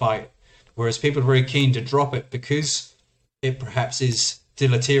approaching a fight. Whereas people are very keen to drop it because it perhaps is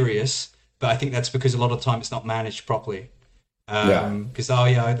deleterious, but I think that's because a lot of the time it's not managed properly. Because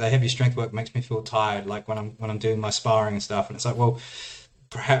the heavy strength work makes me feel tired, like when I'm doing my sparring and stuff, and it's like, well,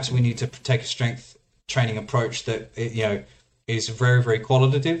 perhaps we need to take a strength training approach that is very, very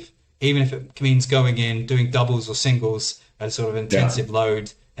qualitative, even if it means going in, doing doubles or singles at a sort of intensive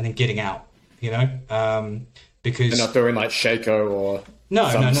load, and then getting out. Because and not doing like Shaco or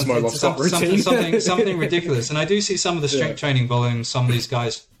something ridiculous. And I do see some of the strength training volumes some of these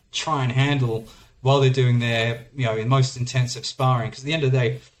guys try and handle while they're doing their in most intensive sparring, because at the end of the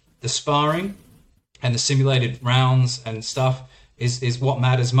day, the sparring and the simulated rounds and stuff is what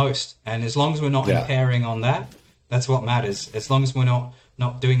matters most. And as long as we're not impairing on that, that's what matters. As long as we're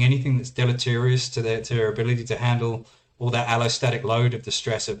not doing anything that's deleterious to their ability to handle all that allostatic load of the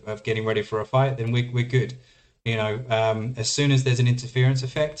stress of getting ready for a fight, then we're good. As soon as there's an interference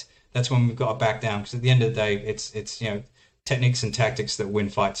effect, that's when we've got to back down, because at the end of the day, it's techniques and tactics that win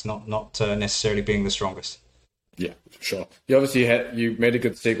fights, not necessarily being the strongest. Yeah, for sure. You obviously you made a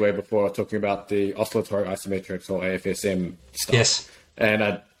good segue before talking about the oscillatory isometrics or AFSM stuff. Yes.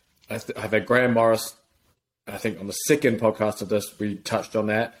 And I've had Graham Morris, I think on the second podcast of this, we touched on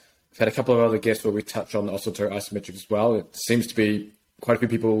that. I've had a couple of other guests where we touched on the oscillatory isometrics as well. It seems to be quite a few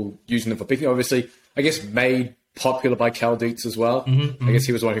people using them for picking. Obviously, I guess made popular by Cal Dietz as well. I guess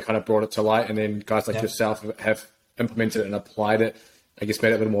he was the one who kind of brought it to light, and then guys like yourself have implemented it and applied it, I guess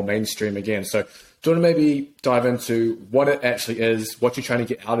made it a little more mainstream again. So do you want to maybe dive into what it actually is, what you're trying to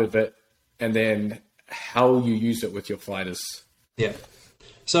get out of it, and then how you use it with your fighters? Yeah.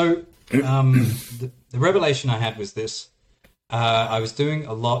 So the revelation I had was this. I was doing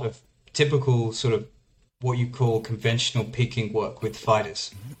a lot of typical sort of what you call conventional peaking work with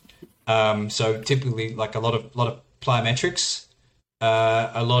fighters. So typically like a lot of plyometrics,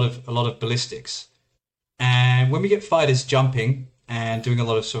 a lot of ballistics. And when we get fighters jumping and doing a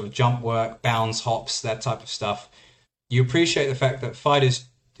lot of sort of jump work, bounds, hops, that type of stuff, you appreciate the fact that fighters,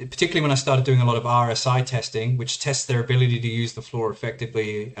 particularly when I started doing a lot of RSI testing, which tests their ability to use the floor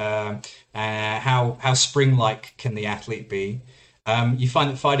effectively, how spring-like can the athlete be, you find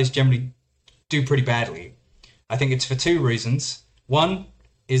that fighters generally do pretty badly. I think it's for two reasons. One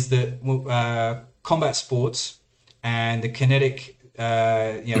is that combat sports and the kinetic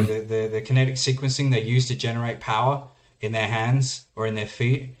the kinetic sequencing they use to generate power in their hands or in their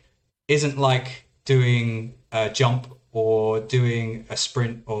feet isn't like doing a jump or doing a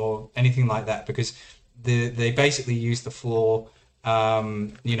sprint or anything like that, because they basically use the floor,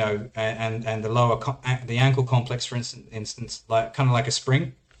 and the lower the ankle complex, for instance, like kind of like a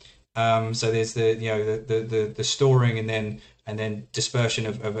spring. So there's the storing and then dispersion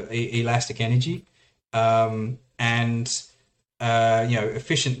of elastic energy,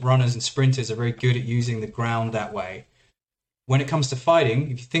 efficient runners and sprinters are very good at using the ground that way. When it comes to fighting,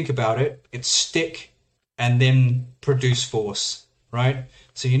 if you think about it, it's stick and then produce force, right?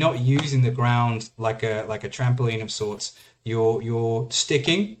 So you're not using the ground like a trampoline of sorts. You're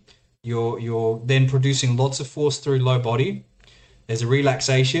sticking. You're then producing lots of force through low body. There's a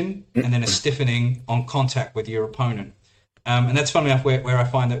relaxation and then a stiffening on contact with your opponent. And that's funny enough where I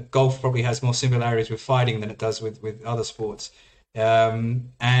find that golf probably has more similarities with fighting than it does with other sports.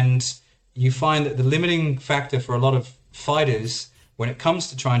 And you find that the limiting factor for a lot of fighters when it comes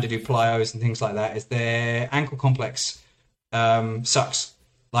to trying to do plyos and things like that is their ankle complex sucks.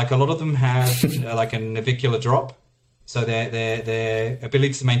 Like a lot of them have like a navicular drop. So their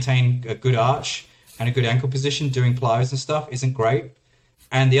ability to maintain a good arch and a good ankle position doing plyos and stuff isn't great.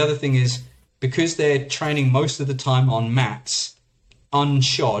 And the other thing is, because they're training most of the time on mats,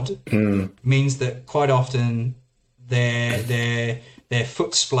 unshod, means that quite often their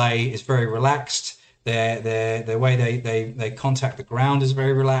foot splay is very relaxed. The way they contact the ground is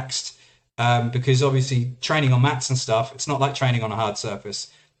very relaxed. Because obviously training on mats and stuff, it's not like training on a hard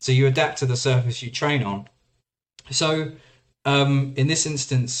surface. So you adapt to the surface you train on. So In this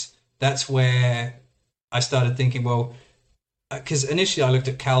instance, that's where I started thinking, well, because initially I looked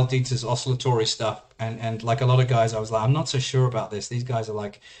at Cal Dieter's oscillatory stuff, and like a lot of guys, I was like, I'm not so sure about this. These guys are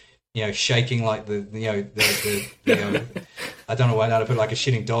like, shaking like I don't know why not to put like a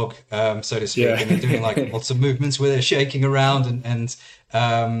shitting dog, so to speak, and they're doing like lots of movements where they're shaking around, and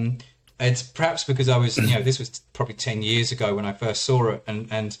it's perhaps because I was, this was probably 10 years ago when I first saw it,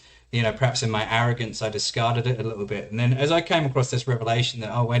 and perhaps in my arrogance I discarded it a little bit, and then as I came across this revelation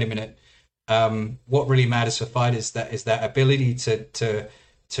that, oh, wait a minute, what really matters for fighters is that ability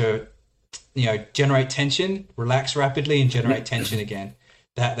to generate tension, relax rapidly, and generate tension again.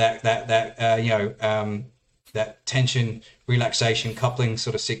 That tension, relaxation, coupling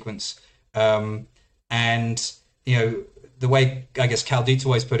sort of sequence. And the way I guess Cal Dieter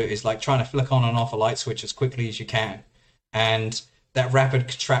always put it is like trying to flick on and off a light switch as quickly as you can. And that rapid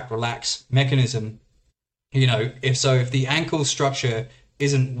contract relax mechanism, if the ankle structure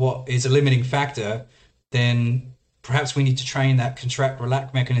isn't what is a limiting factor, then perhaps we need to train that contract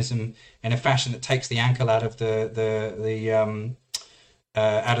relax mechanism in a fashion that takes the ankle out of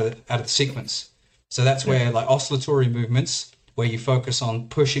out of the sequence. So that's where like oscillatory movements, where you focus on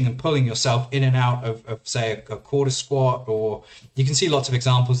pushing and pulling yourself in and out of say a quarter squat, or you can see lots of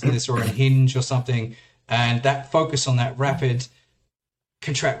examples of this, or in a hinge or something, and that focus on that rapid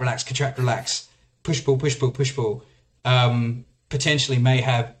contract relax, push pull, potentially may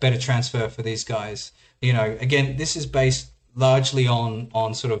have better transfer for these guys. Again, this is based largely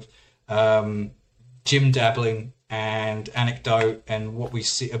on sort of gym dabbling and anecdote and what we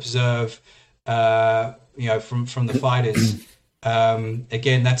observe from the fighters.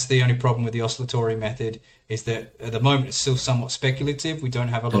 Again, that's the only problem with the oscillatory method, is that at the moment it's still somewhat speculative. We don't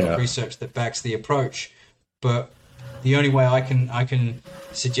have a lot of research that backs the approach, but the only way I can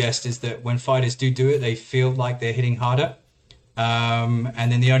suggest is that when fighters do it, they feel like they're hitting harder.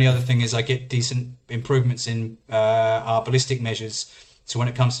 And then the only other thing is I get decent improvements in our ballistic measures. So when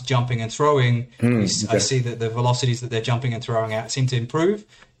it comes to jumping and throwing, I see that the velocities that they're jumping and throwing at seem to improve.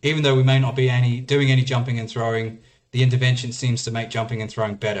 Even though we may not be doing any jumping and throwing, the intervention seems to make jumping and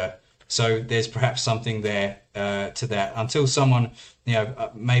throwing better. So there's perhaps something there to that. Until someone,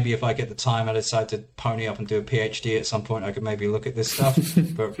 maybe if I get the time, I decide to pony up and do a PhD at some point, I could maybe look at this stuff.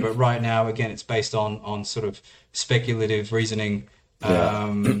 but right now, again, it's based on sort of speculative reasoning.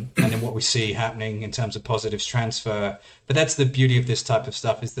 And then what we see happening in terms of positives transfer. But that's the beauty of this type of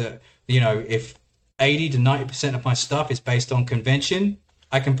stuff, is that, if 80 to 90% of my stuff is based on convention,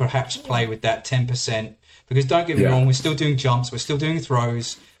 I can perhaps play with that 10%. Because don't get me wrong, we're still doing jumps, we're still doing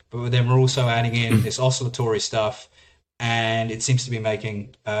throws, but then we're also adding in this oscillatory stuff, and it seems to be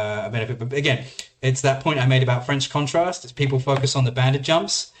making a benefit. But again, it's that point I made about French contrast. It's people focus on the banded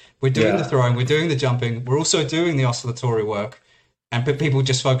jumps. We're doing the throwing, we're doing the jumping, we're also doing the oscillatory work. And people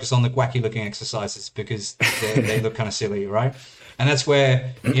just focus on the wacky looking exercises because they look kind of silly, right? And that's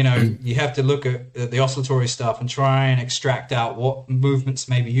where, you have to look at the oscillatory stuff and try and extract out what movements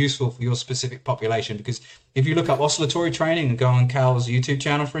may be useful for your specific population. Because if you look up oscillatory training and go on Cal's YouTube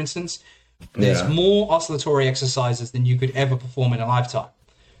channel, for instance, there's more oscillatory exercises than you could ever perform in a lifetime.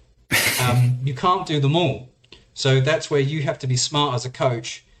 You can't do them all. So that's where you have to be smart as a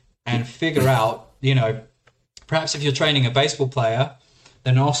coach and figure out, perhaps if you're training a baseball player,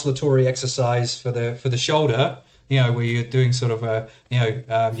 then an oscillatory exercise for the shoulder, where you're doing sort of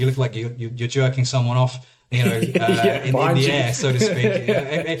you look like you're jerking someone off, in the air, so to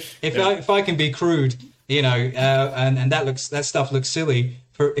speak. If I can be crude, and that stuff looks silly.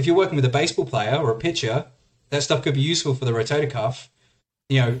 If you're working with a baseball player or a pitcher, that stuff could be useful for the rotator cuff.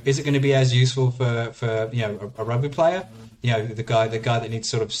 Is it going to be as useful for a rugby player? The guy that needs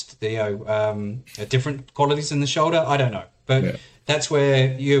sort of different qualities in the shoulder. I don't know, but that's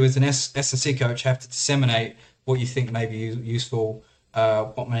where you as an S&C coach have to disseminate what you think may be useful,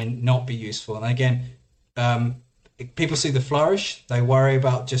 what may not be useful. And again, people see the flourish, they worry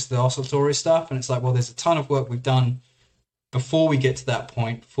about just the oscillatory stuff, and it's like, well, there's a ton of work we've done before we get to that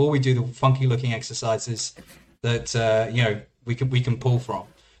point, before we do the funky looking exercises that we can pull from.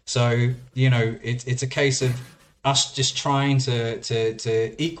 So it's a case of us just trying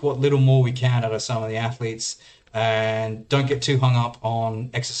to eke what little more we can out of some of the athletes, and don't get too hung up on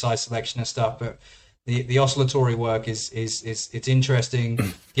exercise selection and stuff. But the oscillatory work is it's interesting.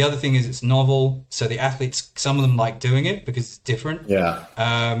 The other thing is it's novel, so the athletes, some of them like doing it because it's different.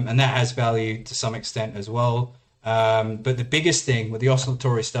 And that has value to some extent as well. But the biggest thing with the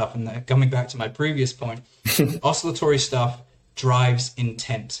oscillatory stuff, and coming back to my previous point, oscillatory stuff drives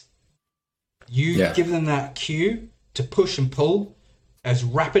intent. You give them that cue to push and pull as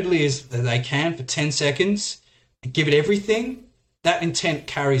rapidly as they can for 10 seconds. give it everything, that intent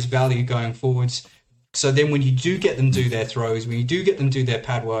carries value going forwards. So then when you do get them do their throws, when you do get them do their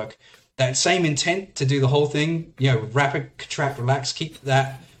pad work, that same intent to do the whole thing, rapid, contract, relax, keep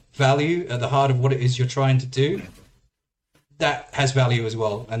that value at the heart of what it is you're trying to do, that has value as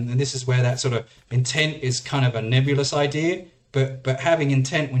well. And this is where that sort of intent is kind of a nebulous idea, but having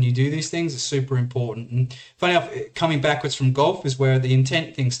intent when you do these things is super important. And funny enough, coming backwards from golf is where the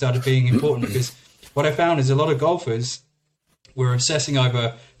intent thing started being important, because what I found is a lot of golfers were obsessing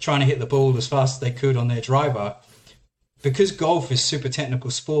over trying to hit the ball as fast as they could on their driver. Because golf is super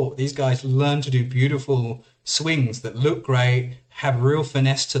technical sport, these guys learn to do beautiful swings that look great, have real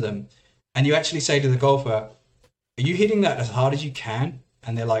finesse to them. And you actually say to the golfer, are you hitting that as hard as you can?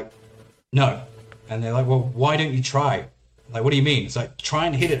 And they're like, no. And they're like, well, why don't you try? Like, what do you mean? It's like, try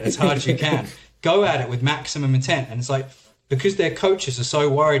and hit it as hard as you can. Go at it with maximum intent. And it's like, because their coaches are so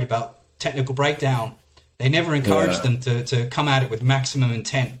worried about technical breakdown, they never encourage them to come at it with maximum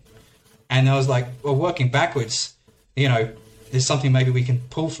intent. And I was like, well, working backwards, there's something maybe we can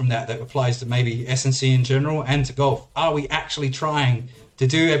pull from that applies to maybe S&C in general and to golf. Are we actually trying to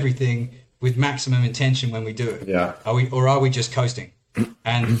do everything with maximum intention when we do it? Yeah. Are we just coasting?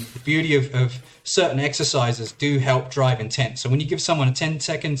 And the beauty of certain exercises do help drive intent. So when you give someone a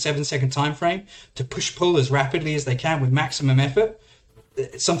 10-second, 7-second time frame to push-pull as rapidly as they can with maximum effort,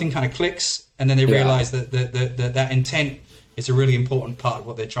 something kind of clicks, and then they realize that intent is a really important part of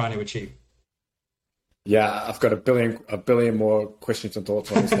what they're trying to achieve. Yeah, I've got a billion more questions and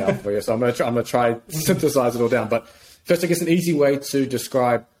thoughts on this now for you. So I'm gonna try synthesize it all down. But first, I guess an easy way to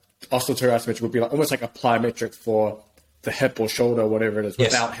describe oscillatory asymmetry would be almost like a plyometric for the hip or shoulder or whatever it is,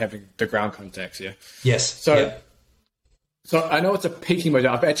 without having the ground contacts. Yeah. Yes. So I know it's a peaking mode.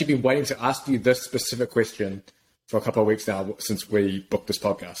 I've actually been waiting to ask you this specific question for a couple of weeks now since we booked this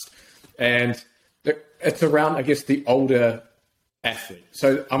podcast, and it's around, I guess, the older athlete.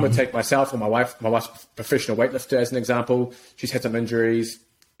 So I'm going to take myself or my wife's a professional weightlifter as an example. She's had some injuries.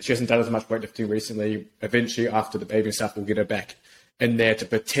 She hasn't done as much weightlifting recently. Eventually, after the baby and stuff, we'll get her back in there to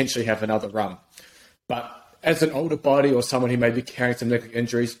potentially have another run. But as an older body or someone who may be carrying some leg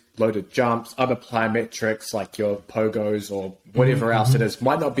injuries, loaded jumps, other plyometrics like your pogos or whatever else it is,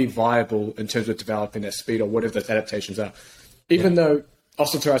 might not be viable in terms of developing their speed or whatever those adaptations are. Even though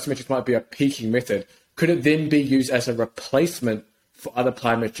oscillatory asymmetrics might be a peaking method, could it then be used as a replacement for other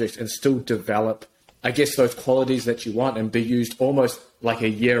plyometrics and still develop, I guess, those qualities that you want and be used almost like a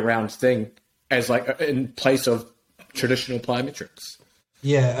year-round thing as like in place of traditional plyometrics?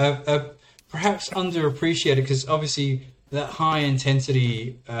 Yeah, perhaps underappreciated, because obviously that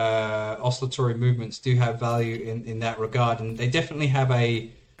high-intensity oscillatory movements do have value in that regard, and they definitely have a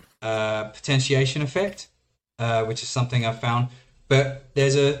potentiation effect, which is something I've found. But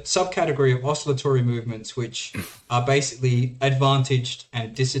there's a subcategory of oscillatory movements which are basically advantaged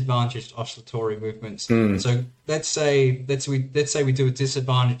and disadvantaged oscillatory movements. So let's say we do a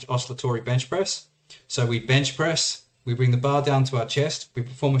disadvantaged oscillatory bench press. So we bench press, we bring the bar down to our chest, we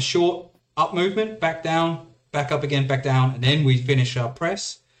perform a short up movement, back down, back up again, back down, and then we finish our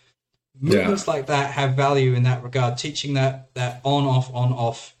press. Movements like that have value in that regard, teaching that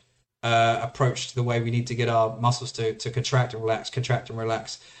on-off approach to the way we need to get our muscles to contract and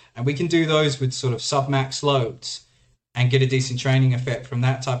relax. And we can do those with sort of sub-max loads and get a decent training effect from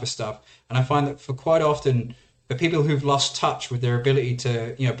that type of stuff. And I find that for quite often, the people who've lost touch with their ability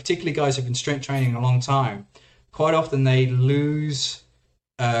to, particularly guys who've been strength training a long time, quite often they lose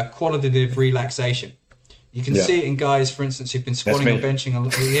qualitative relaxation. You can see it in guys, for instance, who've been squatting or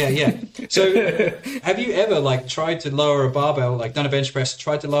benching. So have you ever tried to lower a barbell, done a bench press,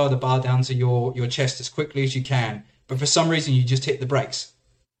 tried to lower the bar down to your chest as quickly as you can, but for some reason you just hit the brakes?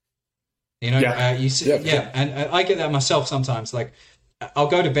 And I get that myself sometimes. I'll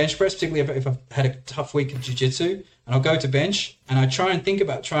go to bench press, particularly if I've had a tough week of jiu-jitsu, and I'll go to bench and I try and think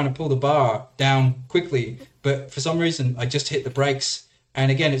about trying to pull the bar down quickly, but for some reason I just hit the brakes.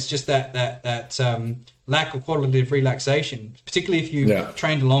 And again, it's just that lack of qualitative relaxation, particularly if you've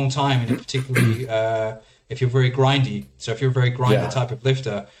trained a long time, and particularly if you're very grindy. So if you're a very grindy type of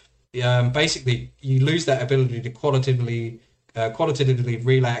lifter, basically you lose that ability to qualitatively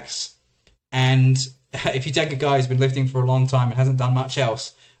relax. And if you take a guy who's been lifting for a long time and hasn't done much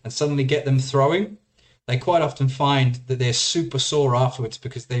else, and suddenly get them throwing, they quite often find that they're super sore afterwards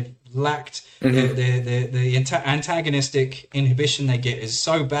because they've lacked the antagonistic inhibition they get is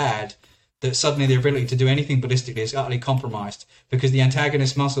so bad that suddenly their ability to do anything ballistically is utterly compromised, because the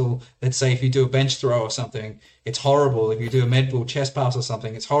antagonist muscle, let's say if you do a bench throw or something, it's horrible. If you do a med ball chest pass or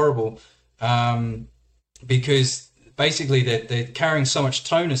something, it's horrible, because basically they're carrying so much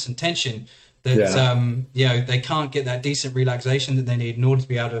tonus and tension that they can't get that decent relaxation that they need in order to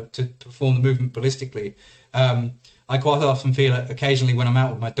be able to perform the movement ballistically. I quite often feel it occasionally when I'm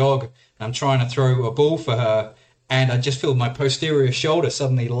out with my dog and I'm trying to throw a ball for her, and I just feel my posterior shoulder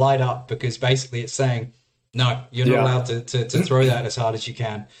suddenly light up, because basically it's saying, no, you're not allowed to throw that as hard as you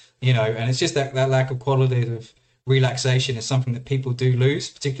can, and it's just that lack of qualitative relaxation is something that people do lose,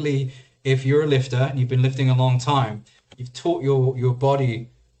 particularly if you're a lifter and you've been lifting a long time. You've taught your body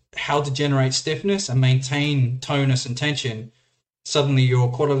how to generate stiffness and maintain tonus and tension. Suddenly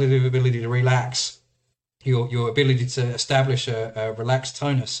your qualitative ability to relax, your ability to establish a relaxed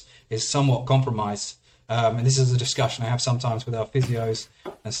tonus is somewhat compromised. And this is a discussion I have sometimes with our physios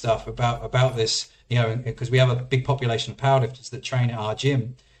and stuff about this, because we have a big population of powerlifters that train at our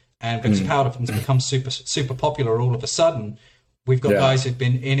gym, and because powerlifting's become super popular all of a sudden, we've got guys who've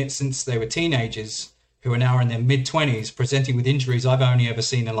been in it since they were teenagers who are now in their mid-20s presenting with injuries I've only ever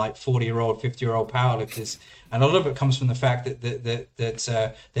seen in like 40-year-old, 50-year-old powerlifters. And a lot of it comes from the fact that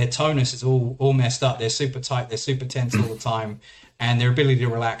their tonus is all messed up. They're super tight, they're super tense all the time, and their ability to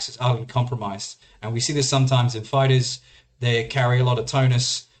relax is utterly compromised. And we see this sometimes in fighters. They carry a lot of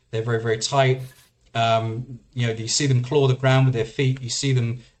tonus. They're very, very tight. You see them claw the ground with their feet. You see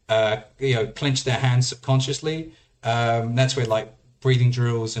them, clench their hands subconsciously. That's where like breathing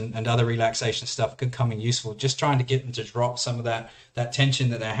drills and other relaxation stuff could come in useful. Just trying to get them to drop some of that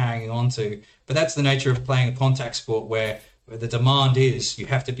tension that they're hanging on to. But that's the nature of playing a contact sport, where the demand is you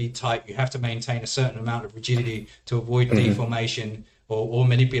have to be tight. You have to maintain a certain amount of rigidity to avoid deformation or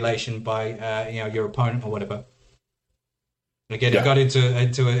manipulation by your opponent or whatever. Again, I got into a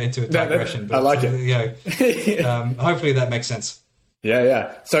digression. But, I like it. Hopefully that makes sense.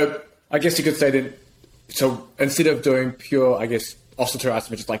 Yeah. So I guess you could say that. So instead of doing pure, I guess, oscillatory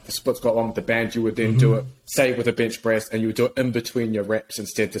isometrics like the split squat one with the band, you would then do it, say, with a bench press, and you would do it in between your reps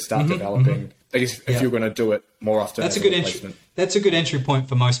instead to start developing. I guess if you're going to do it more often. That's a good entry. That's a good entry point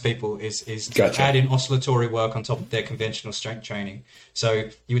for most people. Is to add in oscillatory work on top of their conventional strength training. So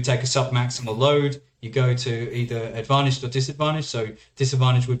you would take a submaximal load. You go to either advantaged or disadvantaged. So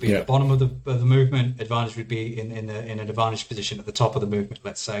disadvantage would be at the bottom of the movement. Advantage would be in an advantaged position at the top of the movement,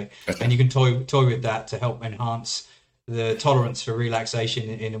 let's say. Okay. And you can toy with that to help enhance the tolerance for relaxation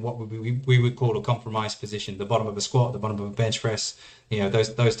in what we would call a compromised position, the bottom of a squat, the bottom of a bench press,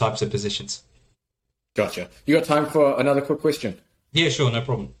 those types of positions. Gotcha. You got time for another quick question? Yeah, sure, no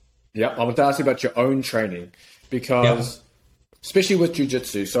problem. Yeah, I want to ask you about your own training, because especially with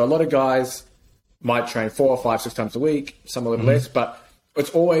jiu-jitsu, so a lot of guys might train 4 or 5, 6 times a week, some a little less, but it's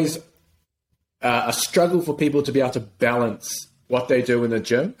always a struggle for people to be able to balance what they do in the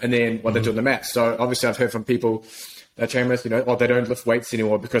gym and then what they do on the mat. So obviously I've heard from people that train with, or they don't lift weights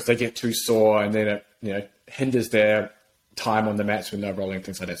anymore because they get too sore, and then it, hinders their time on the mats when they're rolling,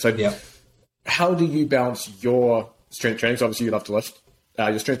 things like that. So how do you balance your strength training? So obviously you love to lift,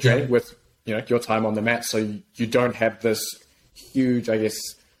 your strength training with, your time on the mat, so you don't have this huge, I guess,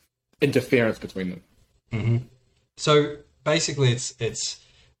 interference between them. Mm-hmm. So basically it's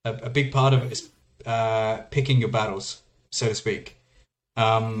a big part of it is picking your battles, so to speak.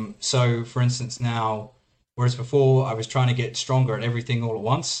 So for instance, now, whereas before I was trying to get stronger at everything all at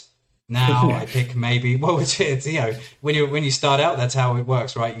once, now I pick maybe, it's when you start out, that's how it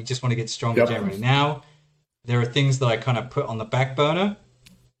works, right? You just want to get stronger generally. Now there are things that I kind of put on the back burner,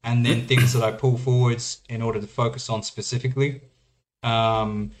 and then things that I pull forwards in order to focus on specifically.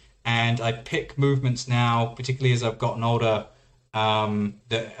 And I pick movements now, particularly as I've gotten older,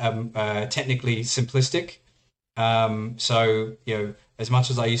 that are technically simplistic. So, as much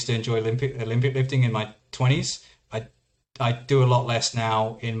as I used to enjoy Olympic lifting in my 20s, I do a lot less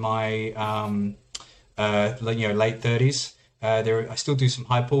now in my late 30s. I still do some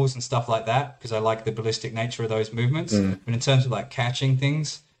high pulls and stuff like that because I like the ballistic nature of those movements. But in terms of like catching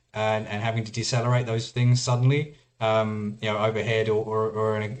things and having to decelerate those things suddenly, overhead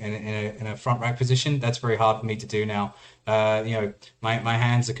or in a front rack position, that's very hard for me to do now. My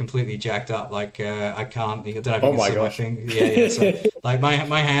hands are completely jacked up. Like I can't. I don't know if you can see my finger. Yeah. So like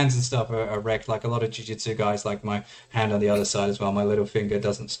my hands and stuff are wrecked. Like a lot of jiu-jitsu guys, like my hand on the other side as well. My little finger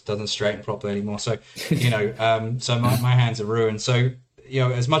doesn't straighten properly anymore. So so my hands are ruined. So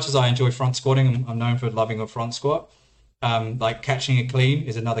as much as I enjoy front squatting, I'm known for loving a front squat. Like catching it clean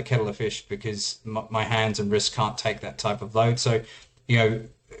is another kettle of fish because my hands and wrists can't take that type of load. So,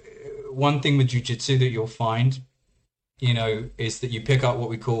 one thing with jiu-jitsu that you'll find, is that you pick up what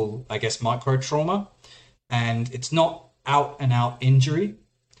we call, I guess, micro trauma, and it's not out and out injury.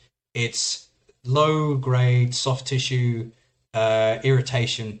 It's low grade soft tissue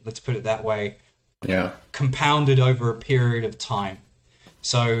irritation. Let's put it that way. Yeah. Compounded over a period of time.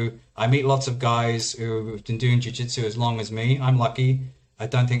 So I meet lots of guys who have been doing jiu-jitsu as long as me. I'm lucky. I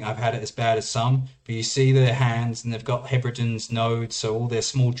don't think I've had it as bad as some, but you see their hands and they've got Hebriden's nodes, so all their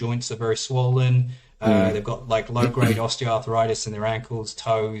small joints are very swollen. They've got like low-grade osteoarthritis in their ankles,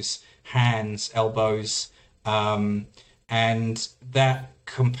 toes, hands, elbows, and that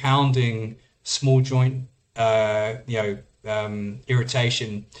compounding small joint,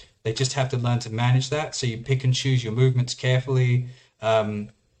 irritation. They just have to learn to manage that. So you pick and choose your movements carefully.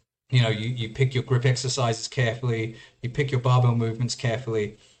 You pick your grip exercises carefully. You pick your barbell movements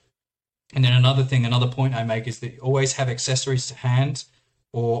carefully. And then another point I make is that you always have accessories to hand,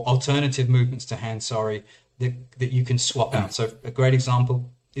 or alternative movements to hand, that you can swap out. So a great example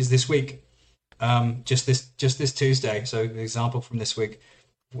is this week, just this Tuesday. So the example from this week,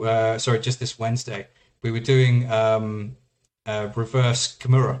 just this Wednesday, we were doing reverse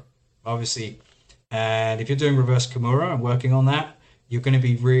Kimura, obviously. And if you're doing reverse Kimura and working on that, you're going to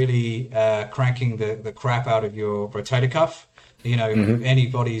be really cranking the crap out of your rotator cuff. If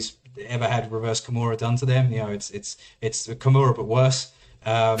anybody's ever had reverse Kimura done to them, it's a Kimura but worse.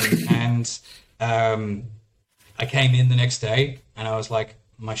 And I came in the next day and I was like,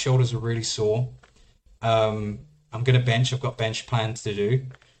 my shoulders are really sore. I'm going to bench. I've got bench plans to do.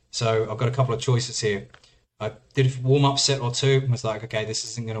 So I've got a couple of choices here. I did a warm-up set or two and was like, okay, this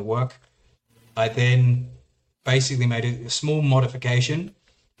isn't going to work. I then basically made a small modification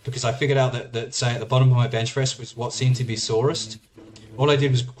because I figured out that say at the bottom of my bench press was what seemed to be sorest. All I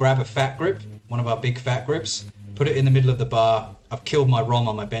did was grab a fat grip, one of our big fat grips, put it in the middle of the bar. I've killed my ROM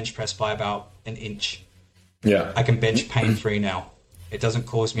on my bench press by about an inch. Yeah. I can bench pain-free now. It doesn't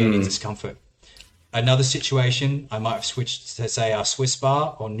cause me any discomfort. Another situation, I might have switched to, say, our Swiss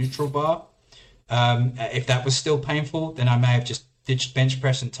bar or neutral bar. If that was still painful, then I may have just ditched bench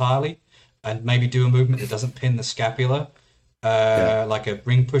press entirely and maybe do a movement that doesn't pin the scapula, like a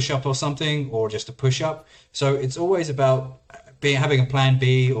ring push-up or something, or just a push-up. So it's always about having a plan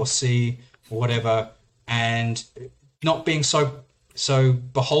B or C or whatever, and not being so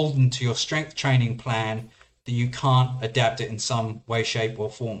beholden to your strength training plan that you can't adapt it in some way, shape, or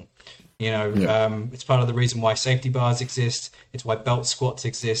form. It's part of the reason why safety bars exist. It's why belt squats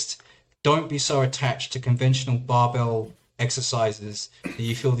exist. Don't be so attached to conventional barbell exercises that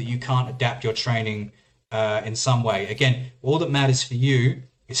you feel that you can't adapt your training in some way. Again, all that matters for you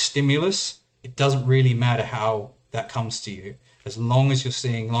is stimulus. It doesn't really matter how that comes to you, as long as you're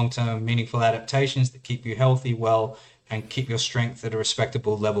seeing long-term meaningful adaptations that keep you healthy, well, and keep your strength at a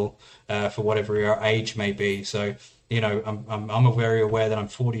respectable level for whatever your age may be. So, I'm very aware that I'm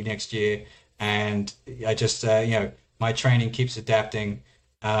 40 next year, and I just, my training keeps adapting,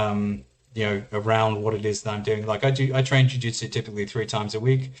 around what it is that I'm doing. Like I train jiu-jitsu typically 3 times a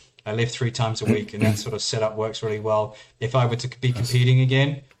week. I lift 3 times a week, and that sort of setup works really well. If I were to be competing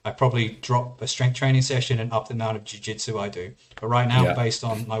again, I probably drop a strength training session and up the amount of jiu-jitsu I do. But right now, based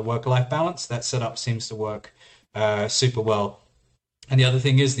on my work-life balance, that setup seems to work super well. And the other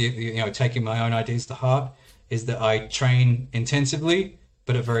thing is, taking my own ideas to heart, is that I train intensively,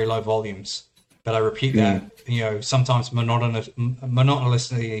 but at very low volumes. But I repeat that, sometimes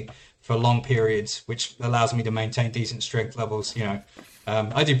monotonously for long periods, which allows me to maintain decent strength levels.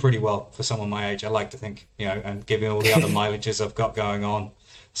 I do pretty well for someone my age, I like to think, and given all the other mileages I've got going on.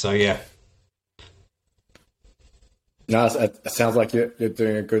 So, yeah. No, it sounds like you're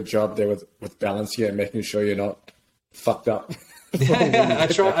doing a good job there with balance here and making sure you're not fucked up. I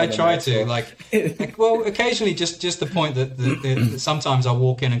try to well, occasionally just the point that sometimes I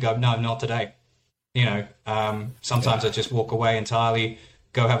walk in and go, no, not today. Sometimes I just walk away entirely,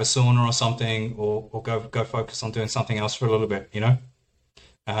 go have a sauna or something, or go focus on doing something else for a little bit, and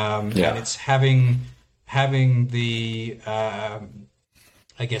it's having the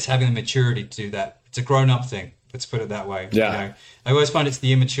having the maturity to do that. It's a grown-up thing, let's put it that way. I always find it's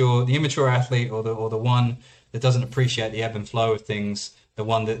the immature athlete, or the one that doesn't appreciate the ebb and flow of things, the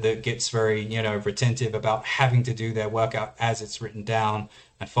one that gets very, retentive about having to do their workout as it's written down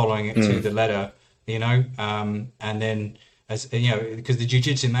and following it to the letter, and then, as because the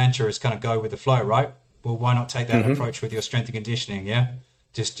jiu-jitsu mantra is kind of go with the flow, right? Well, why not take that approach with your strength and conditioning? Yeah,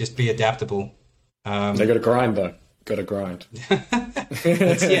 just be adaptable. They got to grind though. Got to grind.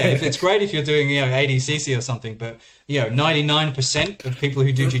 It's great if you're doing 80 cc or something, but 99% of people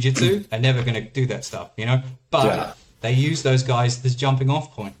who do jiu-jitsu are never going to do that stuff, But they use those guys as jumping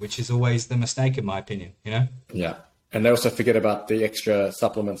off point, which is always the mistake in my opinion, Yeah. And they also forget about the extra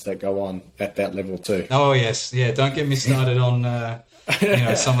supplements that go on at that level too. Oh yes, yeah. Don't get me started on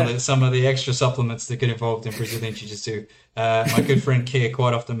some of the extra supplements that get involved in Brazilian Jiu-Jitsu. My good friend Kier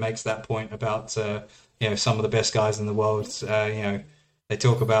quite often makes that point about some of the best guys in the world. they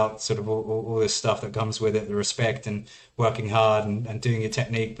talk about sort of all this stuff that comes with it, the respect and working hard and doing your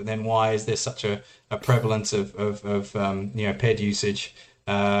technique. But then why is there such a prevalence of ped usage?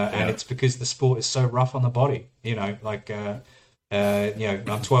 And it's because the sport is so rough on the body. I'm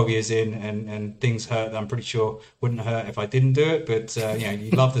 12 years in and things hurt that I'm pretty sure wouldn't hurt if I didn't do it. But,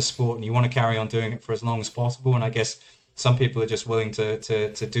 you love the sport and you want to carry on doing it for as long as possible. And I guess some people are just willing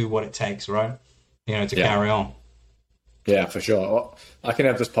to do what it takes, right? Carry on. Yeah, for sure. Well, I can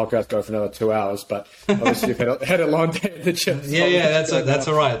have this podcast go for another 2 hours, but obviously you've had a long day at the gym. That's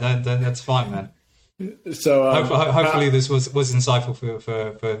all right. That's fine, man. So hopefully this was insightful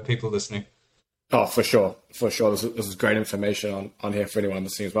for people listening. Oh, for sure. This is great information on here for anyone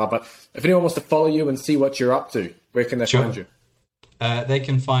listening as well. But if anyone wants to follow you and see what you're up to, where can they find you? They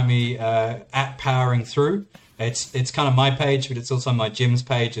can find me at Powering Through. It's kind of my page, but it's also my gym's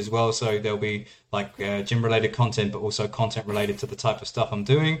page as well. So there'll be like gym-related content, but also content related to the type of stuff I'm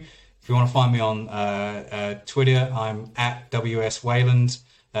doing. If you want to find me on Twitter, I'm at WS Wayland.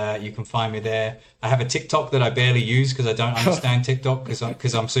 You can find me there. I have a TikTok that I barely use because I don't understand TikTok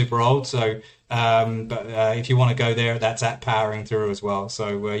because I'm super old. So, but if you want to go there, that's at Powering Through as well.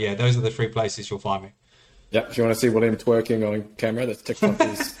 So those are the 3 places you'll find me. Yeah, if you want to see William twerking on camera, that's TikTok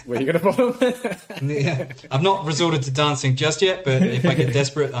is where you're going to follow him. Yeah, I've not resorted to dancing just yet, but if I get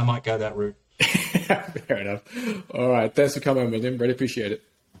desperate, I might go that route. Fair enough. All right, thanks for coming, William. Really appreciate it.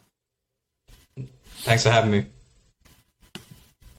 Thanks for having me.